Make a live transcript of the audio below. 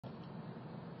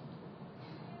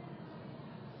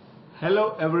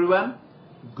Hello everyone,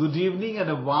 good evening and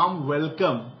a warm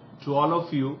welcome to all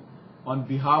of you on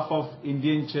behalf of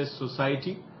Indian Chess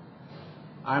Society.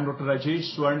 I am Dr.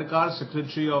 Rajesh Swarnakar,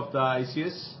 Secretary of the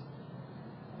ICS.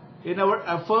 In our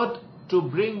effort to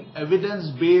bring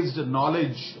evidence-based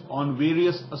knowledge on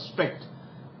various aspects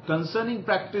concerning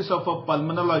practice of a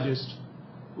pulmonologist,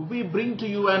 we bring to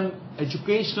you an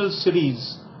educational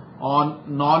series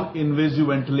on non-invasive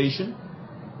ventilation,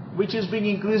 which is being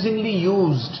increasingly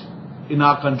used in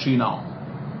our country now.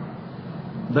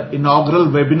 The inaugural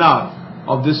webinar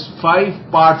of this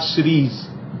 5-part series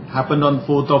happened on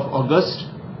 4th of August,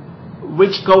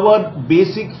 which covered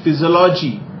basic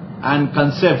physiology and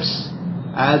concepts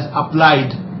as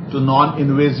applied to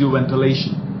non-invasive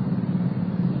ventilation.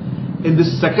 In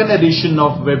this second edition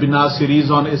of webinar series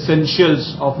on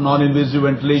essentials of non-invasive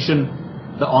ventilation,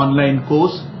 the online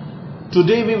course,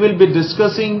 today we will be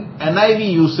discussing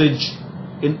NIV usage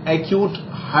in acute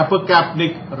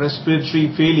hypercapnic respiratory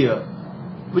failure,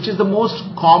 which is the most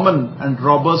common and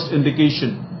robust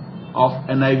indication of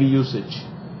NIV usage.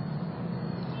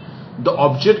 The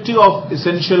objective of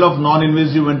Essential of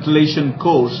Non-Invasive Ventilation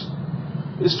course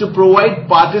is to provide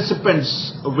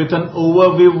participants with an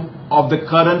overview of the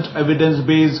current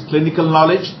evidence-based clinical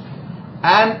knowledge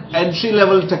and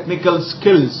entry-level technical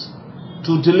skills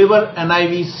to deliver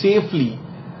NIV safely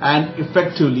and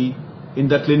effectively in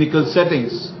the clinical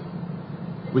settings,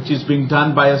 which is being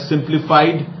done by a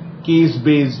simplified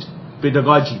case-based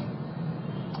pedagogy.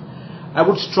 I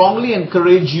would strongly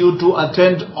encourage you to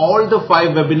attend all the 5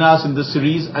 webinars in the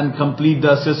series and complete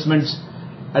the assessments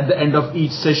at the end of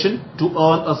each session to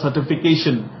earn a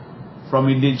certification from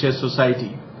Indian Chess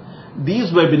Society.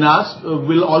 These webinars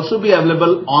will also be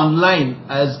available online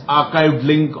as archived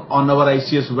link on our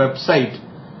ICS website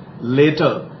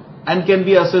later and can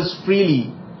be accessed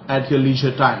freely at your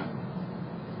leisure time.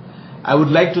 I would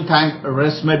like to thank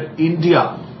ResMed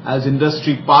India as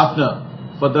industry partner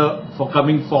for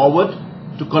coming forward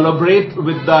to collaborate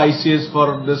with the ICS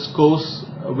for this course,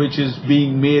 which is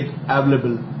being made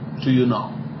available to you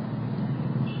now.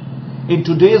 In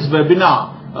today's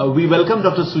webinar, we welcome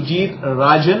Dr. Sujit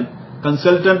Rajan,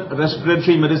 Consultant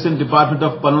Respiratory Medicine Department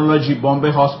of Pulmonology,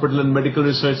 Bombay Hospital and Medical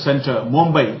Research Center,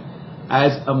 Mumbai,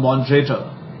 as a moderator.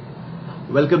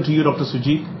 Welcome to you, Dr.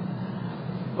 Sujit.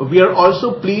 We are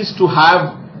also pleased to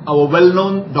have our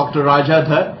well-known Dr.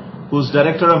 Rajadhar, who is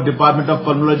Director of Department of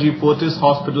Pulmonology, Fortis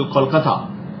Hospital, Kolkata.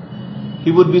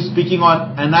 He would be speaking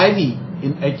on NIV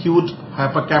in acute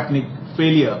hypercapnic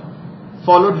failure,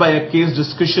 followed by a case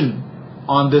discussion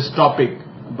on this topic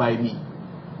by me.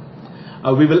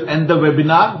 We will end the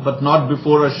webinar, but not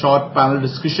before a short panel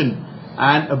discussion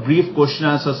and a brief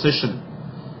question-answer session.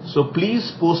 So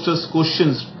please post us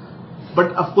questions,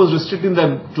 but of course restricting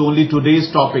them to only today's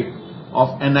topic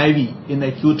of NIV in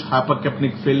acute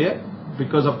hypercapnic failure,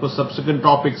 because of course subsequent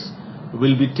topics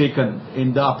will be taken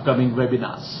in the upcoming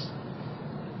webinars.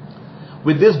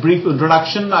 With this brief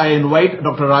introduction, I invite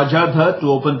Dr. Rajadhar to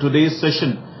open today's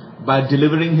session by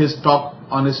delivering his talk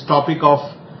on his topic of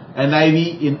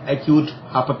NIV in acute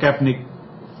hypercapnic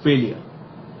failure.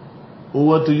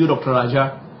 Over to you, Dr.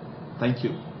 Raja. Thank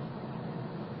you.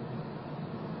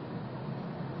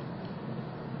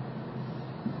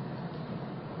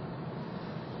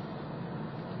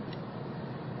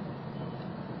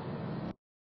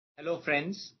 Hello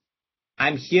friends,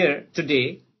 I'm here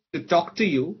today to talk to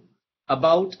you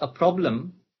about a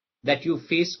problem that you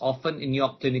face often in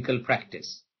your clinical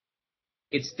practice.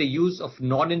 It's the use of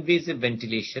non-invasive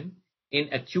ventilation in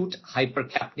acute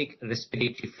hypercapnic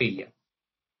respiratory failure.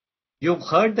 You've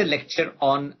heard the lecture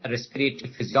on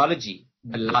respiratory physiology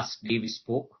the last day we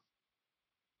spoke,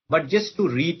 but just to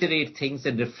reiterate things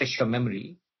and refresh your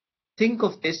memory, think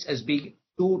of this as being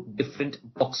 2 different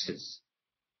boxes.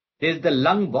 There's the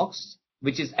lung box,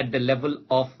 which is at the level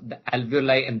of the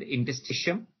alveoli and the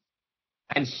interstitium.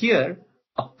 And here,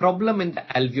 a problem in the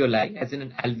alveoli, as in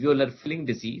an alveolar filling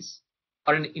disease,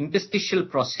 or an interstitial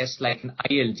process like an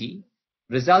ILD,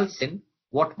 results in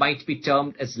what might be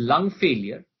termed as lung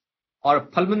failure or a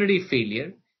pulmonary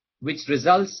failure, which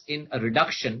results in a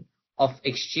reduction of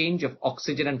exchange of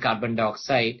oxygen and carbon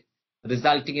dioxide,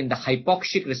 resulting in the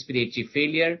hypoxic respiratory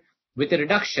failure with a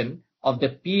reduction of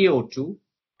the PaO2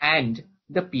 and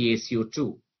the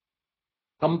PaCO2.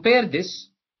 Compare this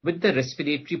with the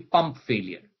respiratory pump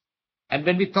failure. And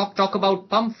when we talk about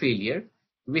pump failure,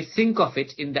 we think of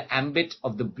it in the ambit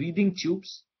of the breathing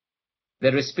tubes,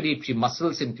 the respiratory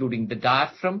muscles including the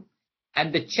diaphragm,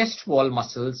 and the chest wall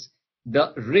muscles,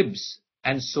 the ribs,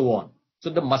 and so on. So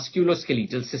the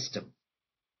musculoskeletal system.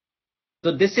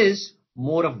 So this is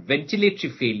more of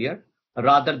ventilatory failure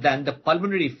rather than the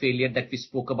pulmonary failure that we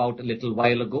spoke about a little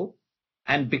while ago.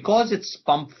 And because it's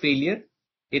pump failure,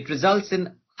 it results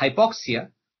in hypoxia,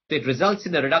 so it results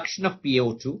in a reduction of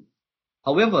PaO2.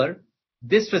 However,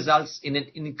 this results in an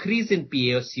increase in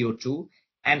PaCO2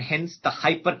 and hence the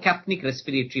hypercapnic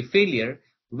respiratory failure,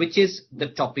 which is the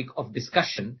topic of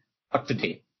discussion for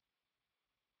today.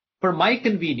 For my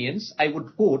convenience, I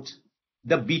would quote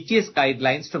the BTS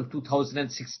guidelines from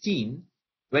 2016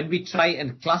 when we try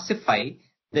and classify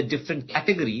the different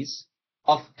categories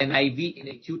of NIV in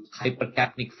acute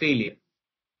hypercapnic failure.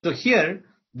 So here,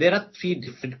 there are three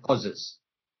different causes.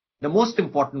 The most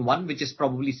important one, which is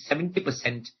probably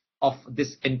 70% of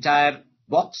this entire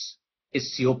box,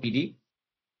 is COPD.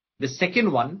 The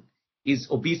second one is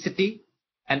obesity,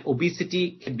 and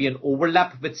obesity can be an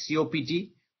overlap with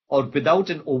COPD or without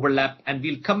an overlap, and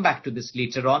we'll come back to this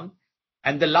later on.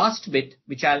 And the last bit,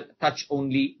 which I'll touch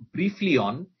only briefly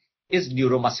on, is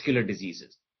neuromuscular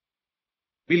diseases.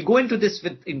 We'll go into this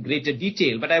in greater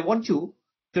detail, but I want you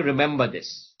to remember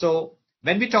this. So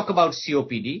when we talk about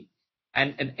COPD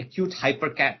and an acute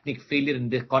hypercapnic failure in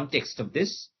the context of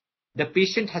this, the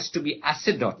patient has to be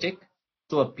acidotic,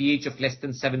 so a pH of less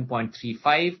than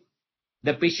 7.35.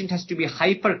 The patient has to be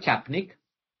hypercapnic,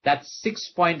 that's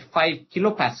 6.5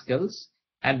 kilopascals.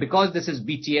 And because this is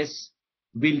BTS,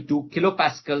 we'll do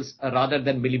kilopascals rather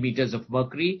than millimeters of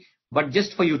mercury. But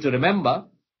just for you to remember,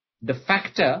 the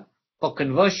factor for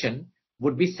conversion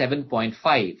would be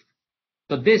 7.5.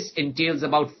 So this entails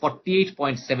about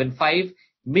 48.75.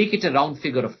 Make it a round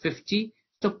figure of 50.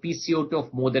 So PCO2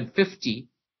 of more than 50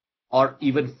 or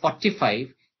even 45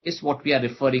 is what we are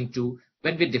referring to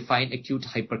when we define acute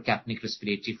hypercapnic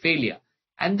respiratory failure.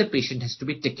 And the patient has to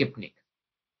be tachypnic.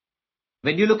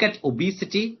 When you look at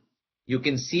obesity, you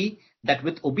can see that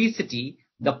with obesity,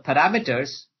 the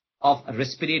parameters of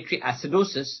respiratory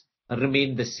acidosis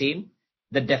remain the same.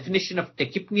 The definition of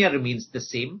tachypnea remains the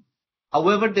same.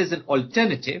 However, there's an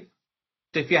alternative.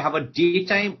 So if you have a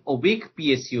daytime awake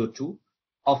PaCO2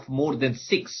 of more than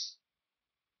 6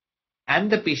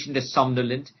 and the patient is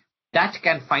somnolent, that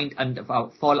can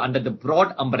fall under the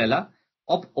broad umbrella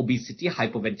of obesity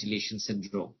hypoventilation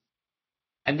syndrome.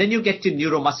 And then you get to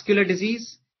neuromuscular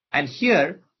disease. And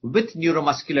here, with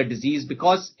neuromuscular disease,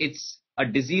 because it's a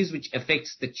disease which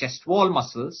affects the chest wall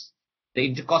muscles, the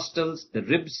intercostals, the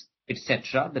ribs,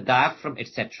 etc., the diaphragm,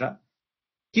 etc.,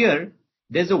 here,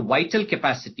 there's a vital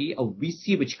capacity of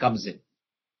VC which comes in.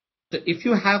 So if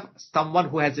you have someone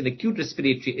who has an acute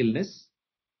respiratory illness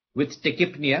with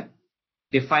tachypnea,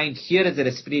 defined here as a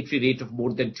respiratory rate of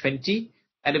more than 20,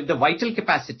 and if the vital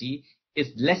capacity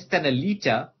is less than a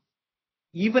liter,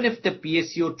 even if the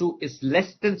PaCO2 is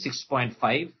less than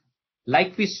 6.5,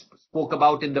 like we spoke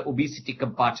about in the obesity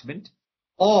compartment,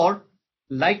 or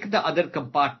like the other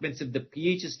compartments, if the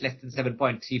pH is less than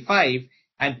 7.35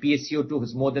 and PaCO2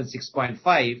 is more than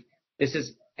 6.5, this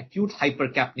is acute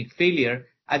hypercapnic failure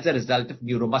as a result of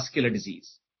neuromuscular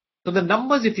disease. So the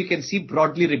numbers, if you can see,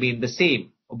 broadly remain the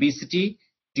same. Obesity,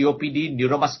 COPD,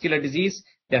 neuromuscular disease,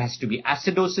 there has to be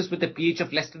acidosis with a pH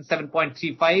of less than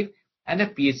 7.35 and a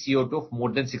PaCO2 of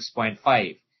more than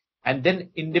 6.5. And then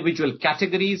individual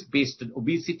categories based on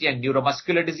obesity and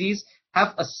neuromuscular disease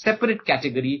have a separate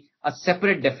category, a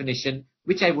separate definition,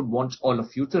 which I would want all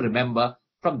of you to remember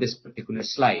from this particular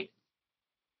slide.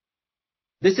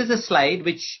 This is a slide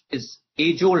which is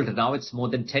age-old now. It's more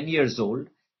than 10 years old,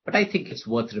 but I think it's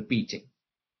worth repeating.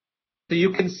 So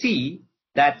you can see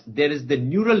that there is the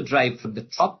neural drive from the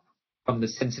top, from the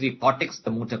sensory cortex,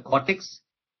 the motor cortex.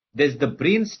 There's the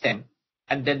brain stem,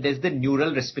 and then there's the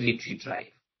neural respiratory drive.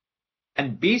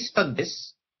 And based on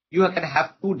this, you can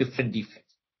have two different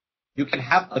defects. You can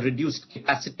have a reduced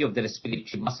capacity of the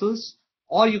respiratory muscles,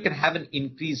 or you can have an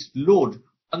increased load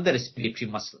on the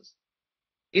respiratory muscles.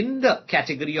 In the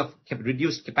category of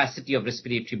reduced capacity of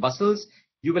respiratory muscles,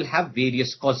 you will have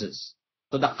various causes.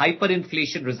 So the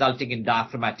hyperinflation resulting in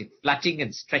diaphragmatic flattening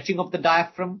and stretching of the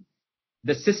diaphragm,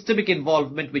 the systemic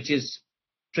involvement which is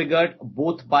triggered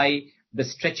both by the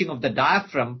stretching of the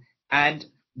diaphragm and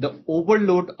the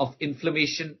overload of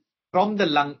inflammation from the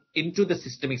lung into the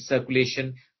systemic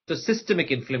circulation. So systemic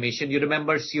inflammation, you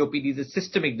remember COPD is a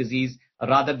systemic disease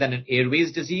rather than an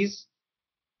airways disease.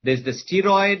 There's the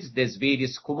steroids, there's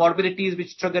various comorbidities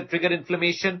which trigger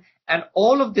inflammation, and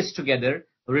all of this together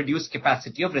reduce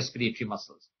capacity of respiratory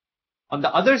muscles. On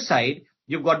the other side,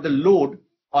 you've got the load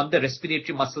on the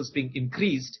respiratory muscles being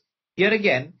increased. Here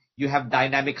again, you have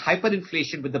dynamic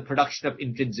hyperinflation with the production of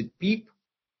intrinsic PEEP.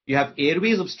 You have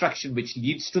airways obstruction which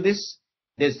leads to this.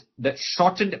 There's the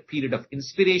shortened period of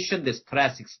inspiration, there's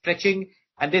thoracic stretching,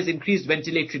 and there's increased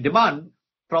ventilatory demand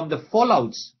from the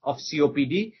fallouts of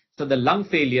COPD. So the lung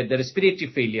failure, the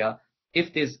respiratory failure,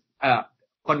 if there's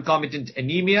concomitant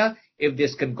anemia, if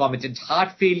there's concomitant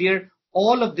heart failure,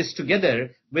 all of this together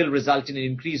will result in an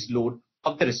increased load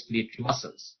of the respiratory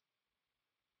muscles.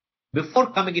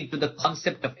 Before coming into the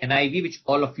concept of NIV, which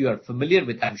all of you are familiar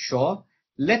with, I'm sure,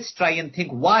 let's try and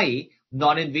think why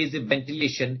non-invasive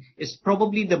ventilation is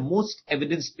probably the most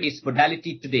evidence-based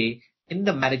modality today in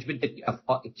the management of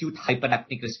acute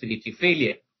hyperapneic respiratory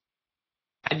failure.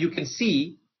 And you can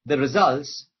see the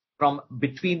results from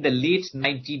between the late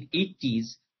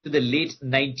 1980s to the late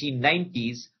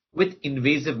 1990s with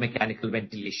invasive mechanical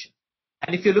ventilation.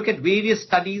 And if you look at various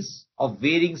studies of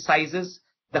varying sizes,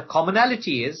 the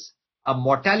commonality is a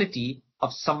mortality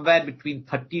of somewhere between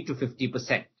 30 to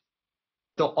 50%.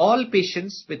 So all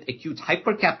patients with acute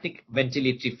hypercapnic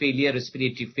ventilatory failure,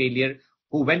 respiratory failure,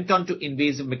 who went on to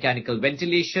invasive mechanical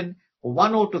ventilation,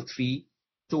 1 out of 3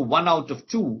 to 1 out of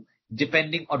 2,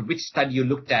 depending on which study you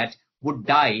looked at, would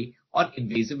die on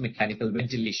invasive mechanical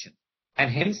ventilation. And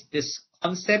hence this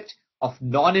concept of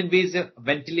non-invasive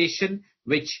ventilation,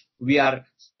 which we are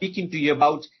speaking to you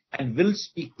about and will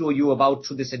speak to you about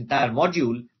through this entire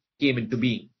module, came into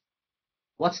being.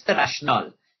 What's the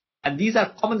rationale? And these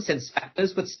are common sense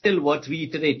factors, but still worth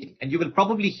reiterating. And you will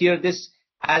probably hear this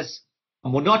as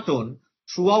monotone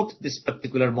throughout this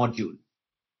particular module.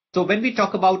 So when we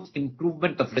talk about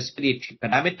improvement of respiratory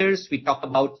parameters, we talk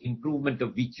about improvement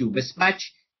of VQ mismatch,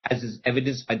 as is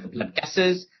evidenced by the blood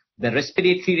gases, the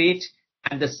respiratory rate,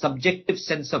 and the subjective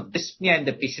sense of dyspnea, and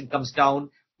the patient comes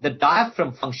down, the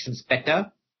diaphragm functions better,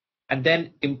 and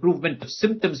then improvement of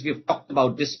symptoms. We have talked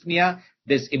about dyspnea.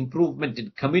 There's improvement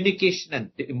in communication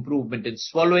and improvement in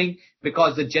swallowing,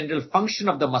 because the general function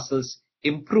of the muscles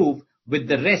improve with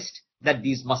the rest that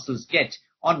these muscles get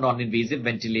on non-invasive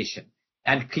ventilation.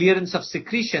 And clearance of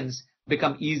secretions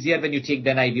become easier when you take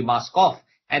the NIV mask off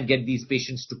and get these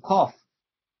patients to cough.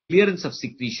 Clearance of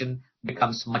secretion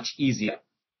becomes much easier.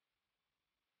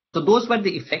 So those were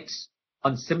the effects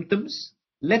on symptoms.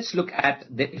 Let's look at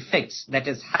the effects that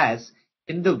it has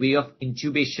in the way of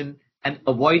intubation and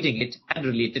avoiding it and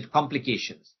related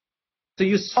complications. So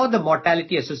you saw the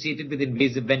mortality associated with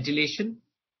invasive ventilation,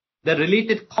 the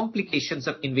related complications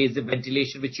of invasive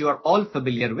ventilation, which you are all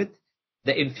familiar with,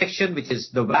 the infection, which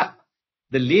is the VAP,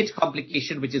 the late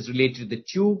complication, which is related to the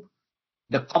tube,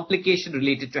 the complication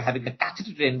related to having a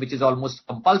catheter in, which is almost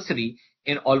compulsory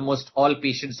in almost all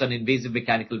patients on invasive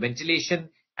mechanical ventilation,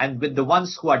 and with the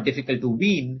ones who are difficult to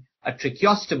wean, a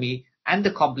tracheostomy, and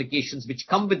the complications which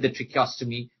come with the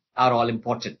tracheostomy are all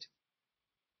important.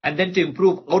 And then to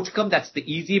improve outcome, that's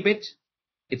the easy bit.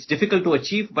 It's difficult to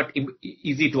achieve, but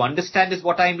easy to understand is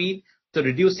what I mean. So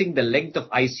reducing the length of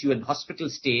ICU and hospital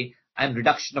stay and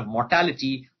reduction of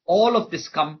mortality, all of this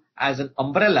come as an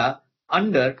umbrella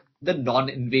under the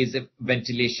non-invasive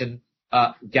ventilation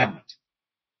gamut.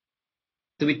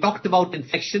 So we talked about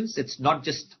infections. It's not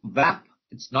just VAP,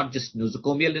 it's not just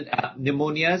nosocomial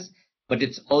pneumonias, but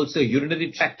it's also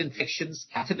urinary tract infections,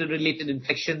 catheter-related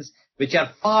infections, which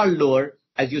are far lower,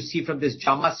 as you see from this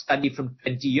JAMA study from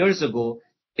 20 years ago,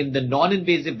 in the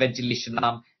non-invasive ventilation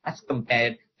arm as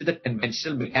compared to the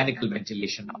conventional mechanical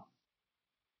ventilation arm.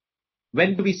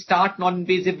 When do we start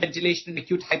non-invasive ventilation in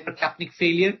acute hypercapnic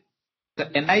failure? The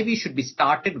NIV should be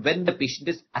started when the patient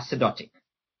is acidotic.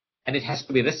 And it has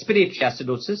to be respiratory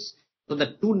acidosis. So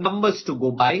the two numbers to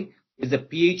go by is a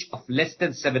pH of less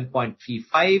than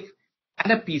 7.35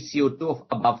 and a PCO2 of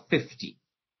above 50.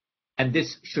 And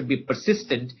this should be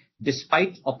persistent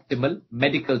despite optimal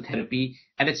medical therapy.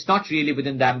 And it's not really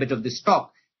within the ambit of this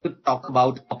talk to talk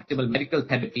about optimal medical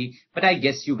therapy, but I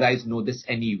guess you guys know this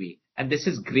anyway. And this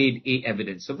is grade A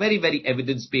evidence. So very, very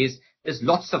evidence-based. There's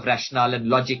lots of rationale and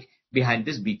logic behind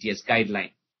this BTS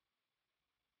guideline.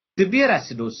 Severe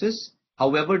acidosis,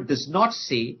 however, does not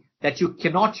say that you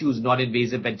cannot use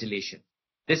non-invasive ventilation.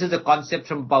 This is a concept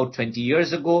from about 20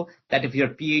 years ago, that if your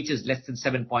pH is less than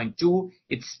 7.2,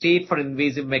 it's stayed for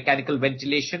invasive mechanical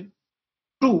ventilation.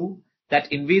 True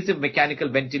that invasive mechanical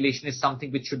ventilation is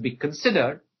something which should be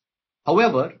considered.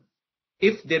 However,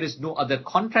 if there is no other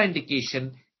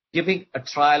contraindication, giving a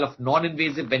trial of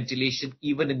non-invasive ventilation,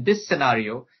 even in this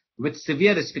scenario, with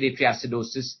severe respiratory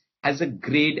acidosis, has a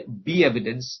grade B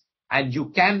evidence, and you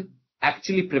can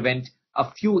actually prevent a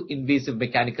few invasive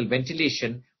mechanical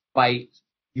ventilation by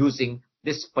using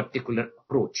this particular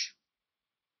approach.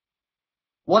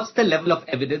 What's the level of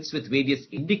evidence with various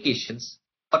indications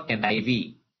for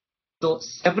NIV? So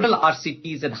several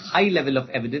RCTs and high level of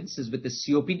evidence is with the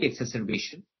COPD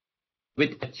exacerbation,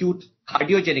 with acute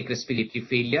cardiogenic respiratory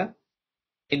failure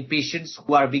in patients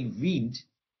who are being weaned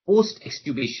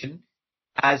post-extubation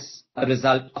as a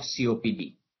result of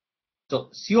COPD. So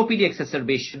COPD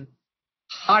exacerbation,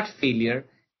 heart failure,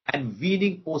 and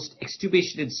weaning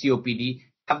post-extubation in COPD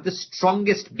have the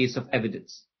strongest base of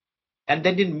evidence. And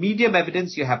then in medium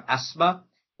evidence, you have asthma.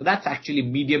 So that's actually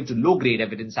medium to low grade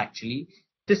evidence actually.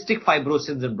 Cystic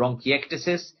fibrosis and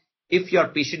bronchiectasis. If your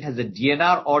patient has a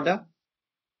DNR order,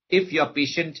 if your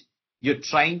patient, you're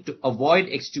trying to avoid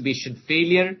extubation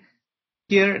failure,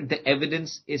 here the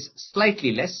evidence is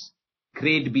slightly less,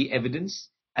 grade B evidence,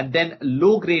 and then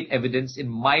low grade evidence in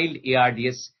mild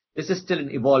ARDS. This is still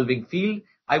an evolving field.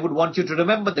 I would want you to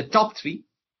remember the top three: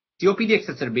 COPD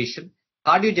exacerbation,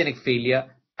 cardiogenic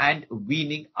failure, and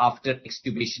weaning after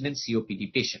extubation in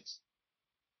COPD patients.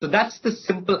 So that's the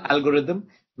simple algorithm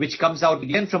which comes out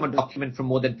again from a document from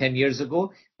more than 10 years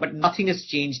ago, but nothing has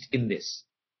changed in this.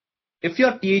 If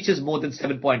your pH is more than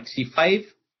 7.35,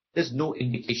 there's no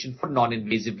indication for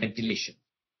non-invasive ventilation.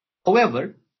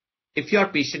 However, if your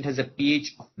patient has a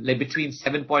pH of between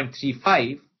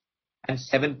 7.35 and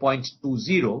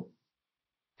 7.20,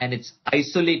 and it's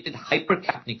isolated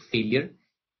hypercapnic failure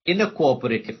in a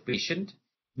cooperative patient,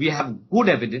 we have good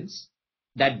evidence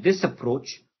that this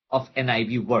approach of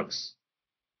NIV works.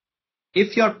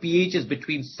 If your pH is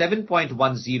between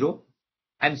 7.10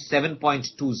 and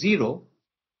 7.20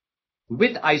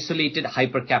 with isolated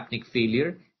hypercapnic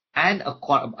failure and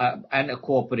a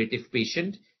cooperative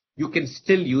patient, you can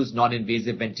still use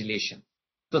non-invasive ventilation.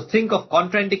 So think of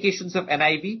contraindications of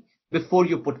NIV before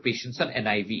you put patients on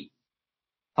NIV.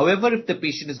 However, if the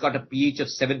patient has got a pH of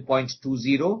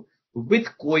 7.20 with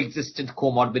coexistent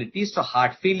comorbidities, so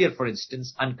heart failure, for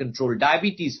instance, uncontrolled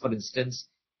diabetes, for instance,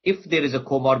 if there is a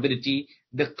comorbidity,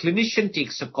 the clinician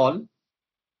takes a call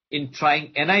in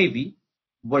trying NIV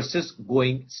versus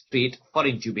going straight for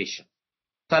intubation.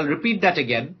 So I'll repeat that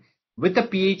again. With a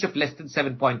pH of less than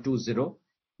 7.20,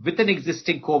 with an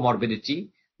existing comorbidity,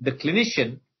 the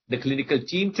clinician, the clinical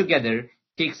team together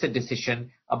takes a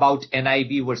decision about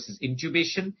NIV versus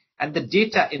intubation, and the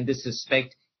data in this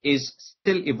respect is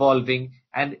still evolving,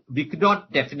 and we could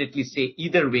not definitely say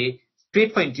either way,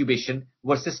 straight for intubation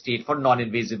versus straight for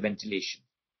non-invasive ventilation.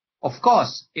 Of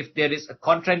course, if there is a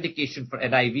contraindication for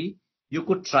NIV, you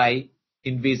could try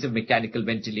invasive mechanical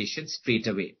ventilation straight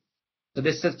away. So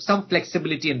there's some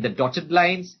flexibility in the dotted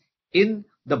lines. In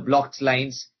the blocked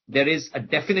lines, there is a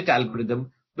definite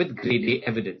algorithm with grade A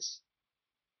evidence.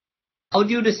 How do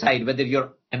you decide whether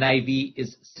your NIV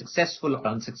is successful or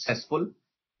unsuccessful?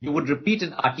 You would repeat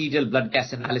an arterial blood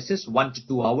gas analysis 1 to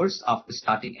 2 hours after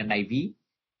starting NIV,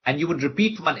 and you would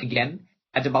repeat one again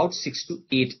at about 6 to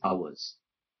 8 hours.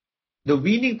 The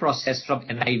weaning process from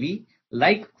NIV,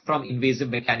 like from invasive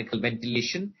mechanical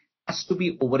ventilation, has to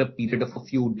be over a period of a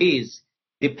few days,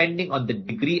 depending on the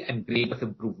degree and grade of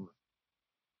improvement.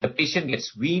 The patient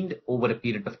gets weaned over a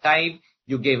period of time.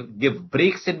 You give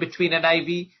breaks in between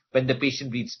NIV when the patient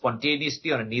breathes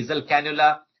spontaneously on a nasal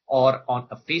cannula or on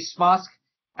a face mask,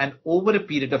 and over a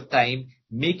period of time,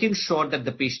 making sure that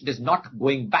the patient is not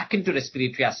going back into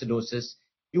respiratory acidosis,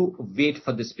 you wait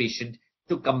for this patient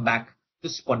to come back to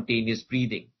spontaneous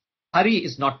breathing. Hurry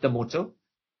is not the motto.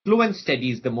 Slow and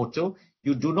steady is the motto.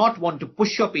 You do not want to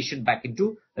push your patient back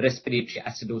into respiratory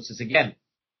acidosis again.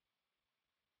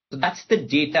 So that's the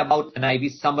data about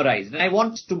NIV summarized. And I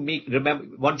want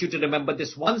you to remember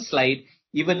this one slide,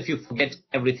 even if you forget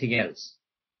everything else.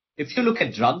 If you look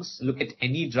at drugs, look at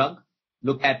any drug,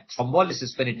 look at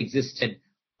thrombolysis when it existed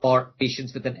for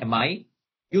patients with an MI,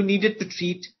 you needed to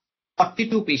treat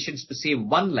 42 patients to save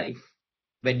one life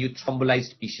when you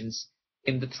thrombolized patients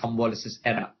in the thrombolysis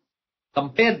era.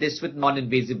 Compare this with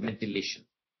non-invasive ventilation.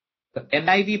 The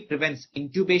NIV prevents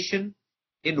intubation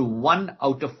in 1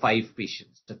 out of 5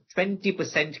 patients. So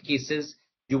 20% cases,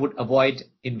 you would avoid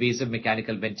invasive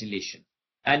mechanical ventilation.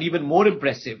 And even more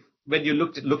impressive, when you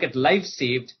look at life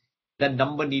saved, the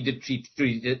number needed to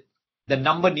treat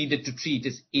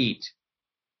is 8.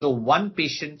 So 1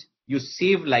 patient, you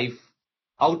save life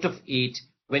out of 8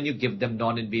 when you give them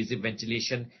non-invasive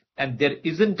ventilation. And there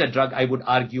isn't a drug, I would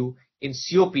argue, in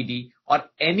COPD or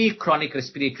any chronic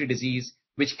respiratory disease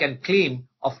which can claim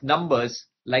of numbers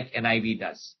like NIV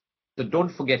does. So don't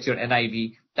forget your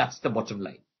NIV. That's the bottom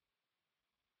line.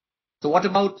 So what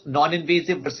about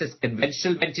non-invasive versus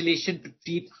conventional ventilation to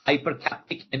treat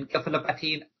hypercapnic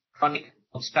encephalopathy in chronic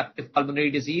obstructive pulmonary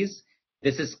disease?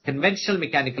 This is conventional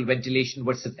mechanical ventilation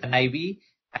versus NIV.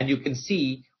 And you can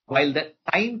see while the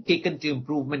time taken to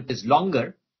improvement is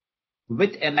longer,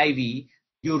 with NIV,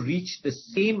 you reach the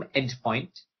same endpoint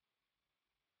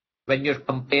when you're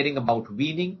comparing about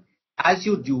weaning as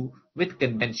you do with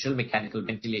conventional mechanical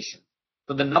ventilation.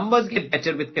 So the numbers get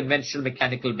better with conventional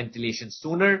mechanical ventilation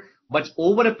sooner, but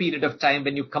over a period of time,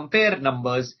 when you compare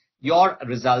numbers, your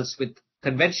results with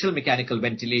conventional mechanical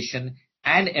ventilation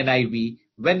and NIV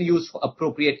when used for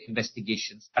appropriate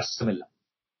investigations are similar.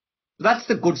 That's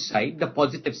the good side, the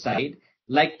positive side.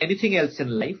 Like anything else in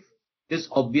life, there's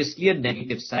obviously a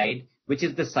negative side, which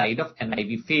is the side of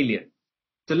NIV failure.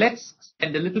 So let's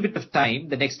spend a little bit of time,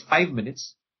 the next 5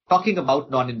 minutes, talking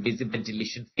about non-invasive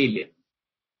ventilation failure.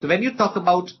 So when you talk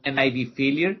about NIV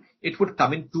failure, it would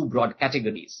come in two broad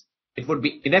categories. It would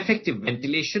be ineffective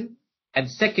ventilation, and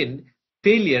second,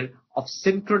 failure of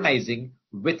synchronizing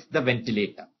with the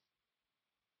ventilator.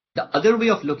 The other way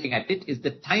of looking at it is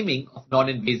the timing of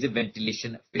non-invasive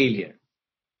ventilation failure.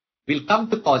 We'll come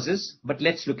to causes, but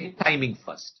let's look at timing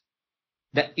first.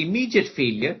 The immediate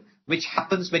failure, which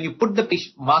happens when you put the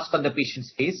mask on the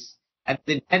patient's face, and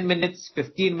within 10 minutes,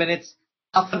 15 minutes,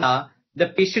 half an hour, the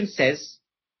patient says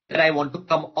that I want to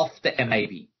come off the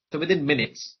NIV. So within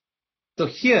minutes. So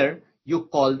here you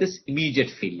call this immediate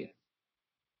failure.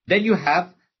 Then you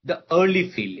have the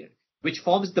early failure, which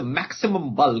forms the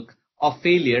maximum bulk of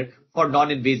failure for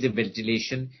non-invasive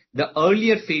ventilation. The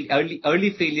early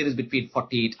failure is between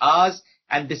 48 hours,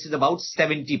 and this is about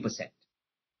 70%.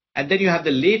 And then you have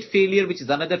the late failure, which is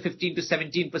another 15 to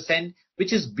 17%,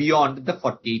 which is beyond the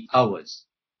 48 hours.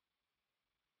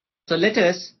 So let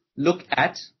us look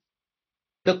at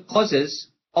the causes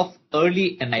of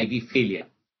early NIV failure.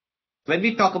 When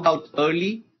we talk about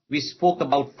early, we spoke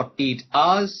about 48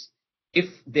 hours. If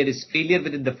there is failure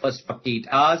within the first 48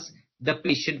 hours, the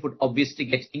patient would obviously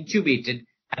get intubated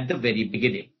at the very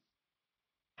beginning.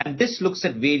 And this looks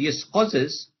at various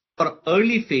causes for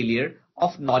early failure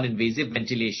of non-invasive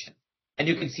ventilation. And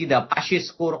you can see the Apache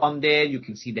score on there. You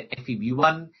can see the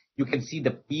FEV1. You can see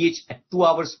the pH at 2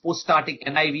 hours post-starting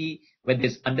NIV, where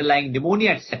there's underlying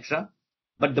pneumonia, etc.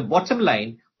 But the bottom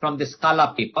line from the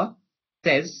Scala paper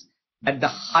says that the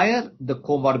higher the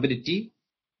comorbidity,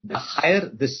 the higher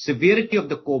the severity of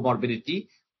the comorbidity,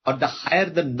 or the higher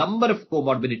the number of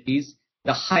comorbidities,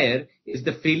 the higher is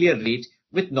the failure rate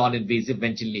with non-invasive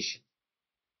ventilation.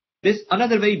 There's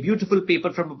another very beautiful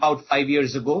paper from about 5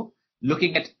 years ago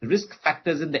looking at risk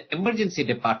factors in the emergency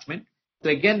department. So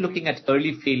again, looking at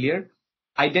early failure,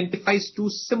 identifies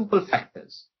two simple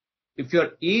factors. If your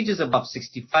age is above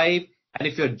 65 and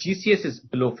if your GCS is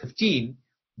below 15,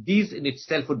 these in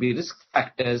itself would be risk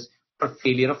factors for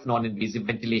failure of non-invasive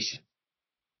ventilation.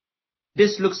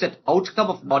 This looks at outcome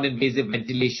of non-invasive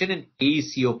ventilation in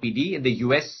AECOPD in the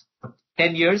US for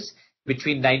 10 years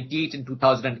between 98 and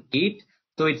 2008.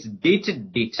 So it's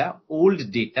dated data, old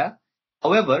data.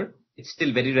 However, it's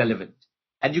still very relevant.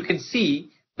 And you can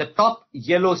see the top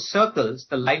yellow circles,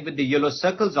 the line with the yellow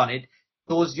circles on it,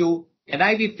 shows you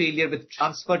NIV failure with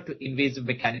transfer to invasive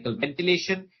mechanical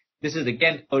ventilation. This is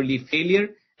again early failure.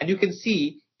 And you can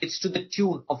see it's to the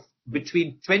tune of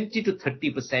between 20 to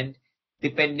 30%,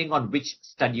 depending on which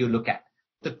study you look at.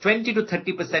 So 20 to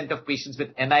 30% of patients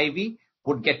with NIV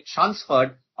would get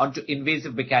transferred onto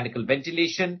invasive mechanical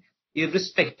ventilation,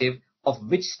 irrespective of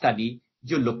which study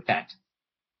you looked at.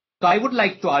 So I would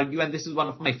like to argue, and this is one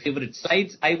of my favorite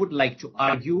slides, I would like to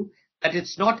argue that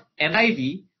it's not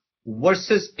NIV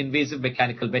versus invasive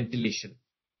mechanical ventilation.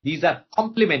 These are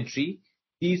complementary.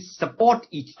 These support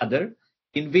each other.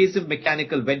 Invasive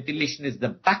mechanical ventilation is the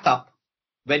backup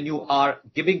when you are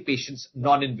giving patients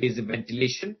non-invasive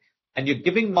ventilation. And you're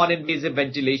giving non-invasive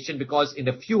ventilation because in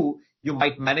a few, you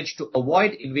might manage to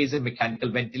avoid invasive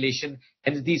mechanical ventilation.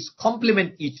 And these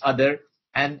complement each other.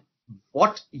 And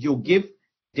what you give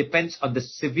depends on the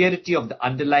severity of the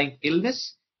underlying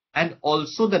illness and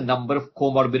also the number of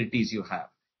comorbidities you have.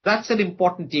 That's an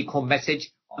important take-home message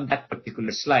on that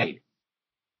particular slide.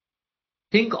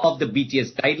 Think of the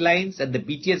BTS guidelines, and the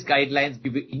BTS guidelines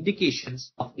give you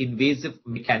indications of invasive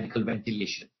mechanical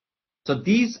ventilation. So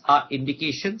these are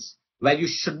indications where you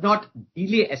should not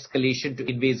delay escalation to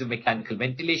invasive mechanical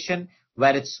ventilation,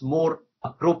 where it's more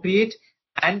appropriate,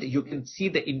 and you can see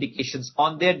the indications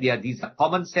on there. These are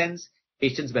common sense.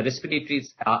 Patients where respiratory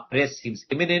arrest seems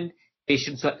imminent,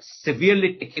 patients who are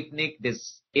severely tachypnic,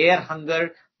 there's air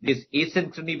hunger, there's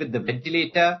asynchrony with the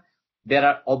ventilator. There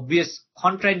are obvious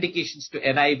contraindications to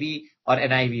NIV or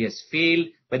NIV has failed,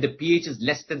 where the pH is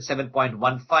less than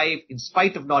 7.15 in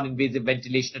spite of non-invasive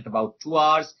ventilation at about 2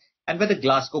 hours, and where the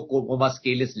Glasgow Coma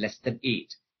scale is less than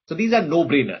 8. So these are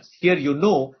no-brainers. Here you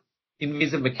know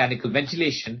invasive mechanical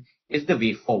ventilation is the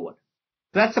way forward.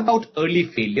 So that's about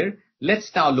early failure.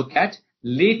 Let's now look at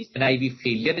late NIV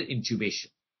failure and intubation.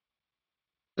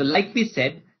 So like we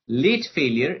said, late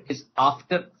failure is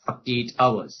after 48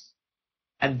 hours.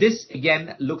 And this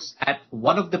again looks at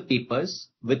one of the papers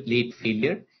with late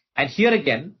failure. And here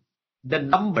again, the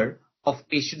number of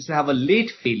patients who have a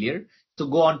late failure to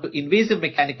go on to invasive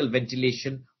mechanical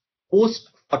ventilation post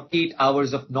 48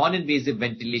 hours of non-invasive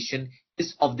ventilation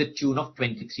is of the tune of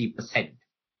 23%.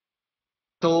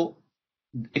 So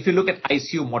if you look at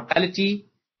ICU mortality,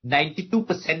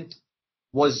 92%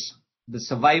 was the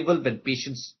survival when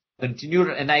patients continued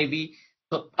NIV.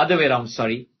 So other way around,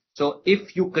 sorry. So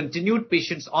if you continued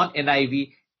patients on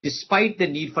NIV, despite the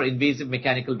need for invasive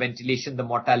mechanical ventilation, the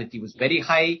mortality was very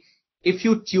high. If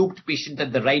you tubed patient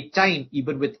at the right time,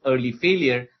 even with early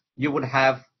failure, you would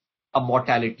have a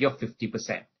mortality of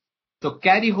 50%. So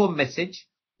carry home message,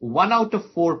 1 out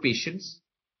of 4 patients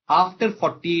after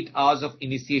 48 hours of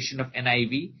initiation of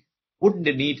NIV wouldn't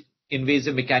need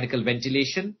invasive mechanical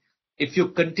ventilation. If you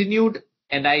continued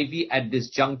NIV at this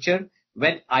juncture,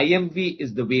 when IMV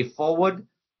is the way forward,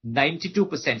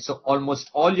 92%, so almost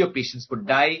all your patients would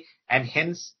die, and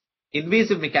hence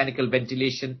invasive mechanical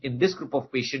ventilation in this group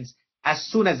of patients, as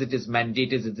soon as it is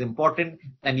mandated, is important,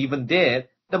 and even there,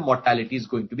 the mortality is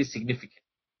going to be significant.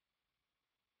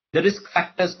 The risk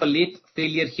factors for late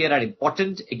failure here are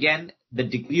important. Again, the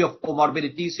degree of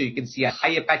comorbidity, so you can see a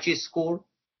high Apache score.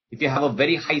 If you have a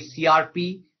very high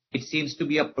CRP, it seems to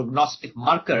be a prognostic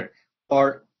marker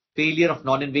for failure of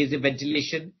non-invasive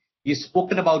ventilation. We've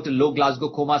spoken about a low Glasgow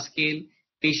coma scale.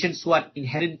 Patients who are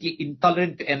inherently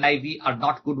intolerant to NIV are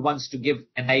not good ones to give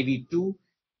NIV to.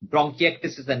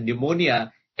 Bronchiectasis and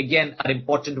pneumonia, again, are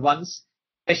important ones,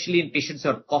 especially in patients who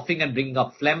are coughing and bringing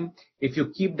up phlegm. If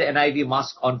you keep the NIV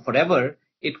mask on forever,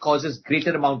 it causes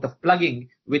greater amount of plugging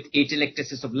with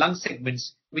atelectasis of lung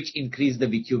segments, which increase the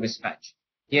VQ mismatch.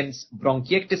 Hence,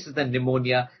 bronchiectasis and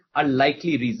pneumonia are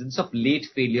likely reasons of late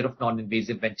failure of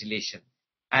non-invasive ventilation.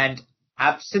 And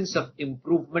absence of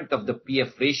improvement of the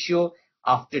PF ratio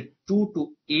after 2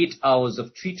 to 8 hours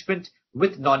of treatment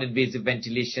with non-invasive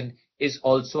ventilation is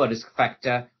also a risk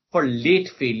factor for late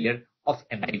failure of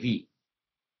NIV.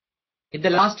 In the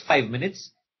last 5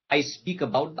 minutes, I speak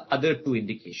about the other 2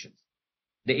 indications,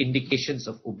 the indications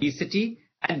of obesity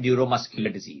and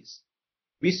neuromuscular disease.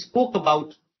 We spoke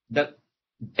about the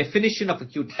definition of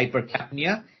acute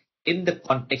hypercapnia in the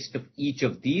context of each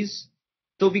of these.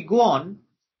 So we go on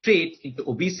straight into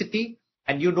obesity,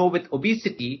 and you know with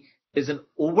obesity, there's an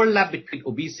overlap between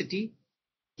obesity,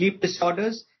 sleep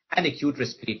disorders, and acute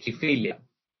respiratory failure.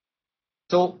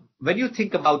 So when you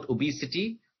think about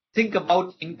obesity, think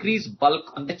about increased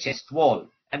bulk on the chest wall,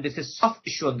 and this is soft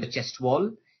tissue on the chest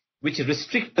wall, which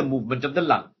restrict the movement of the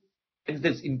lung. And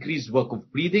there's increased work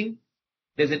of breathing.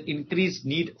 There's an increased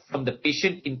need from the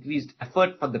patient, increased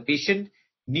effort from the patient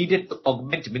needed to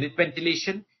augment minute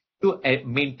ventilation to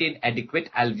maintain adequate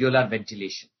alveolar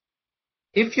ventilation.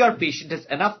 If your patient has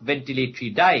enough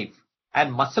ventilatory drive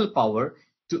and muscle power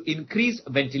to increase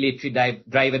ventilatory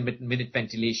drive and minute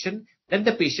ventilation, then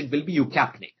the patient will be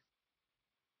eukapnic.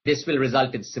 This will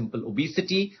result in simple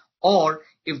obesity, or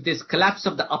if there's collapse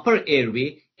of the upper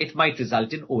airway, it might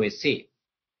result in OSA.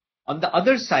 On the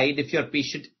other side, if your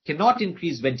patient cannot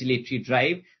increase ventilatory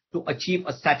drive to achieve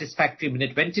a satisfactory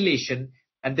minute ventilation,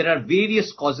 and there are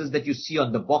various causes that you see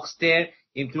on the box there,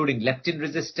 including leptin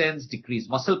resistance, decreased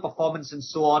muscle performance, and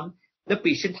so on, the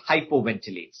patient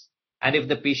hypoventilates. And if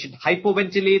the patient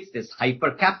hypoventilates, there's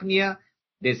hypercapnia,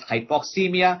 there's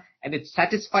hypoxemia, and it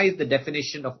satisfies the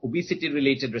definition of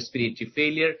obesity-related respiratory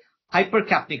failure,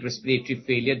 hypercapnic respiratory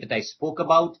failure that I spoke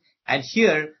about. And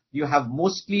here you have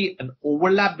mostly an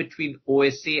overlap between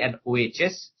OSA and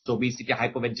OHS, so obesity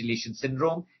hypoventilation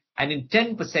syndrome. And in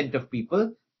 10% of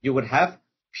people, you would have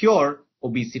pure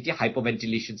obesity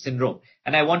hypoventilation syndrome.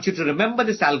 And I want you to remember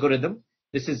this algorithm.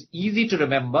 This is easy to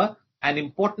remember and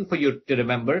important for you to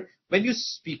remember when you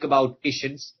speak about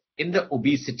patients in the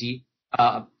obesity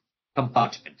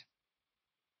compartment.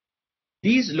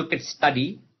 These look at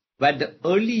study where the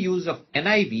early use of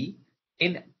NIV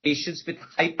in patients with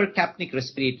hypercapnic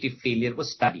respiratory failure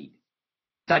was studied.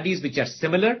 Studies which are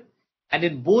similar, and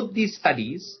in both these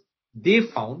studies, they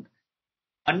found,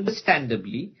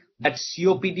 understandably, that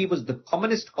COPD was the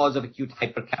commonest cause of acute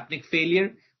hypercapnic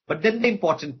failure. But then the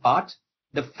important part,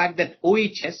 the fact that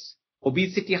OHS,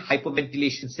 obesity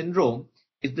hypoventilation syndrome,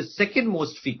 is the second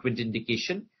most frequent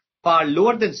indication, far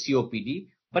lower than COPD,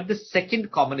 but the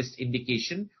second commonest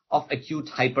indication of acute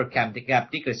hypercapnic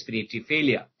respiratory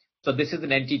failure. So this is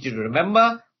an entity to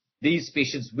remember. These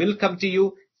patients will come to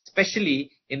you,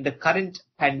 especially in the current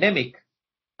pandemic,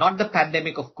 not the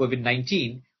pandemic of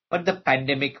COVID-19, but the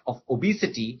pandemic of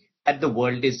obesity that the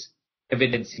world is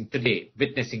witnessing today.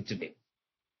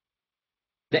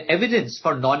 The evidence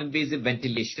for non-invasive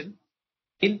ventilation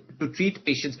to treat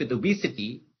patients with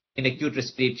obesity in acute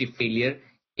respiratory failure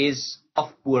is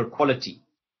of poor quality.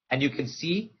 And you can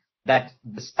see that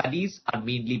the studies are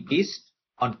mainly based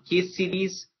on case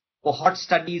series, cohort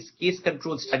studies, case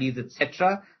control studies,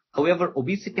 etc. However,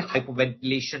 obesity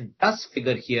hypoventilation does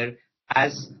figure here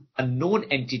as a known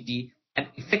entity, an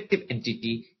effective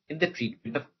entity in the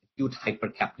treatment of acute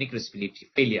hypercapnic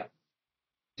respiratory failure.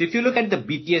 So if you look at the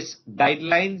BTS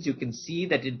guidelines, you can see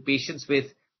that in patients with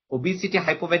obesity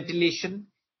hypoventilation,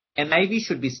 NIV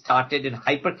should be started in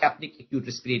hypercapnic acute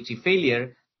respiratory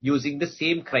failure using the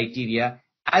same criteria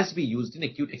as we used in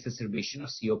acute exacerbation of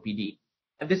COPD.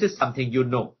 And this is something you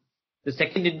know. The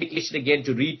second indication, again,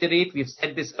 to reiterate, we've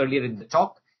said this earlier in the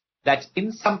talk, that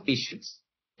in some patients,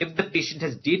 if the patient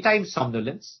has daytime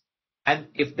somnolence and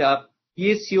if the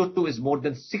PaCO2 is more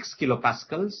than 6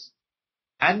 kilopascals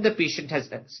and the patient has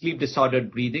sleep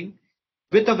disordered breathing,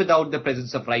 with or without the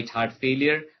presence of right heart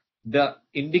failure, the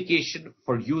indication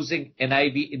for using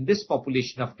NIV in this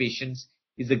population of patients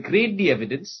is a grade D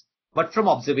evidence, but from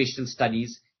observational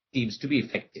studies seems to be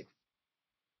effective.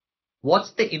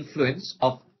 What's the influence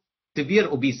of severe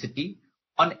obesity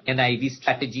on NIV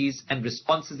strategies and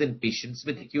responses in patients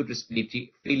with acute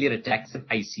respiratory failure attacks in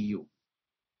ICU?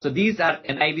 So these are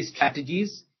NIV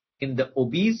strategies in the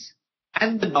obese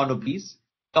and the non-obese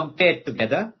compared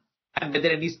together, and whether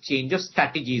any change of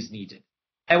strategy is needed.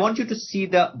 I want you to see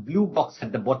the blue box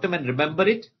at the bottom and remember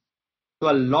it. So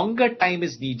a longer time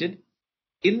is needed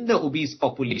in the obese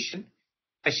population,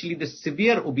 especially the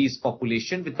severe obese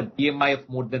population with a BMI of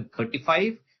more than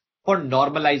 35 for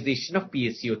normalization of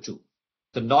PaCO2.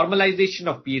 So normalization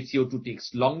of PaCO2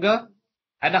 takes longer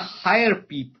and a higher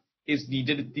PEEP is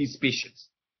needed in these patients.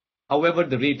 However,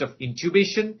 the rate of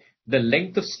intubation, the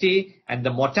length of stay and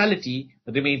the mortality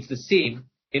remains the same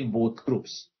in both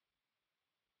groups.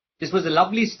 This was a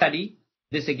lovely study.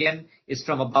 This again is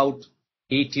from about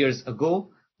 8 years ago,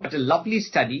 but a lovely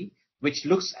study which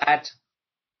looks at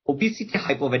obesity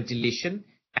hypoventilation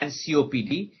and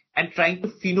COPD and trying to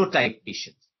phenotype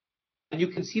patients. And you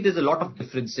can see there's a lot of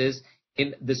differences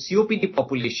in the COPD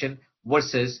population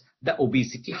versus the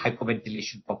obesity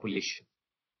hypoventilation population.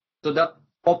 So the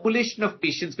population of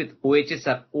patients with OHS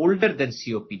are older than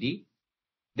COPD.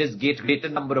 There's greater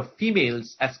number of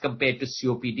females as compared to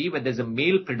COPD, where there's a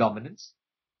male predominance.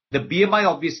 The BMI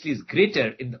obviously is greater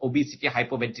in the obesity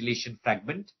hypoventilation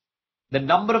fragment. The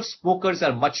number of smokers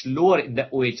are much lower in the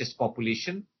OHS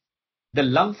population. The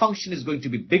lung function is going to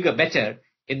be better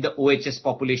in the OHS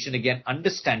population, again,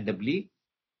 understandably.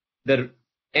 The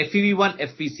FEV1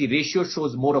 FVC ratio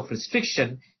shows more of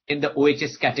restriction in the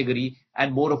OHS category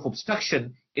and more of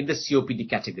obstruction in the COPD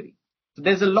category. So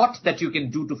there's a lot that you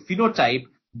can do to phenotype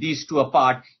these two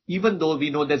apart, even though we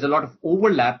know there's a lot of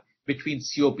overlap between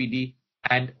COPD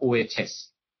and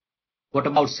OHS. What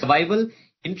about survival?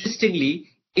 Interestingly,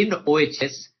 in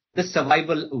OHS, the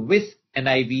survival with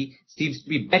NIV seems to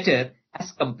be better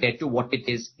as compared to what it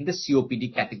is in the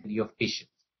COPD category of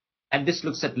patients. And this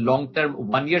looks at long-term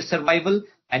 1-year survival,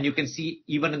 and you can see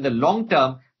even in the long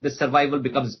term, the survival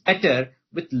becomes better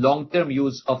with long-term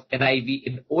use of NIV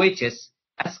in OHS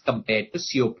as compared to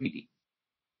COPD.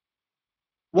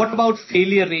 What about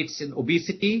failure rates in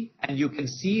obesity? And you can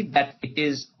see that it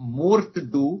is more to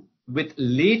do with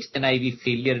late NIV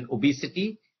failure in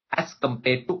obesity as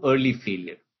compared to early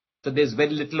failure. So there's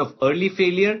very little of early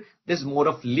failure. There's more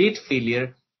of late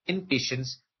failure in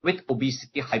patients with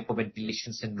obesity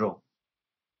hypoventilation syndrome.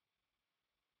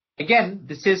 Again,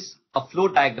 this is a flow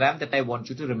diagram that I want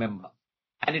you to remember.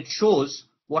 And it shows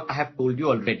what I have told you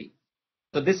already.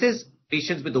 So this is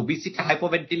patients with obesity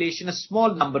hypoventilation, a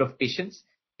small number of patients.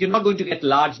 You're not going to get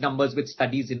large numbers with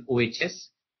studies in OHS.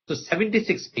 So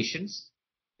 76 patients.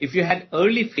 If you had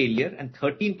early failure and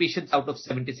 13 patients out of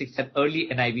 76 had early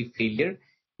NIV failure,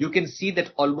 you can see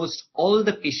that almost all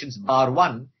the patients bar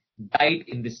one died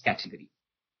in this category.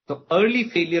 So early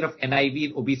failure of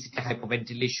NIV in obesity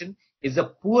hypoventilation is a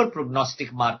poor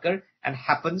prognostic marker and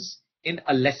happens in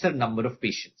a lesser number of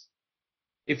patients.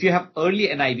 If you have early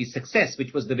NIV success,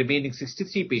 which was the remaining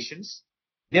 63 patients,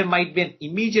 there might be an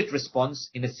immediate response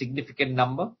in a significant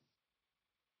number.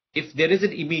 If there is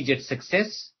an immediate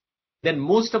success, then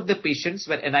most of the patients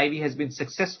where NIV has been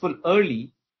successful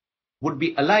early would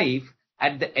be alive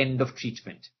at the end of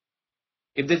treatment.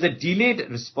 If there's a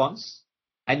delayed response,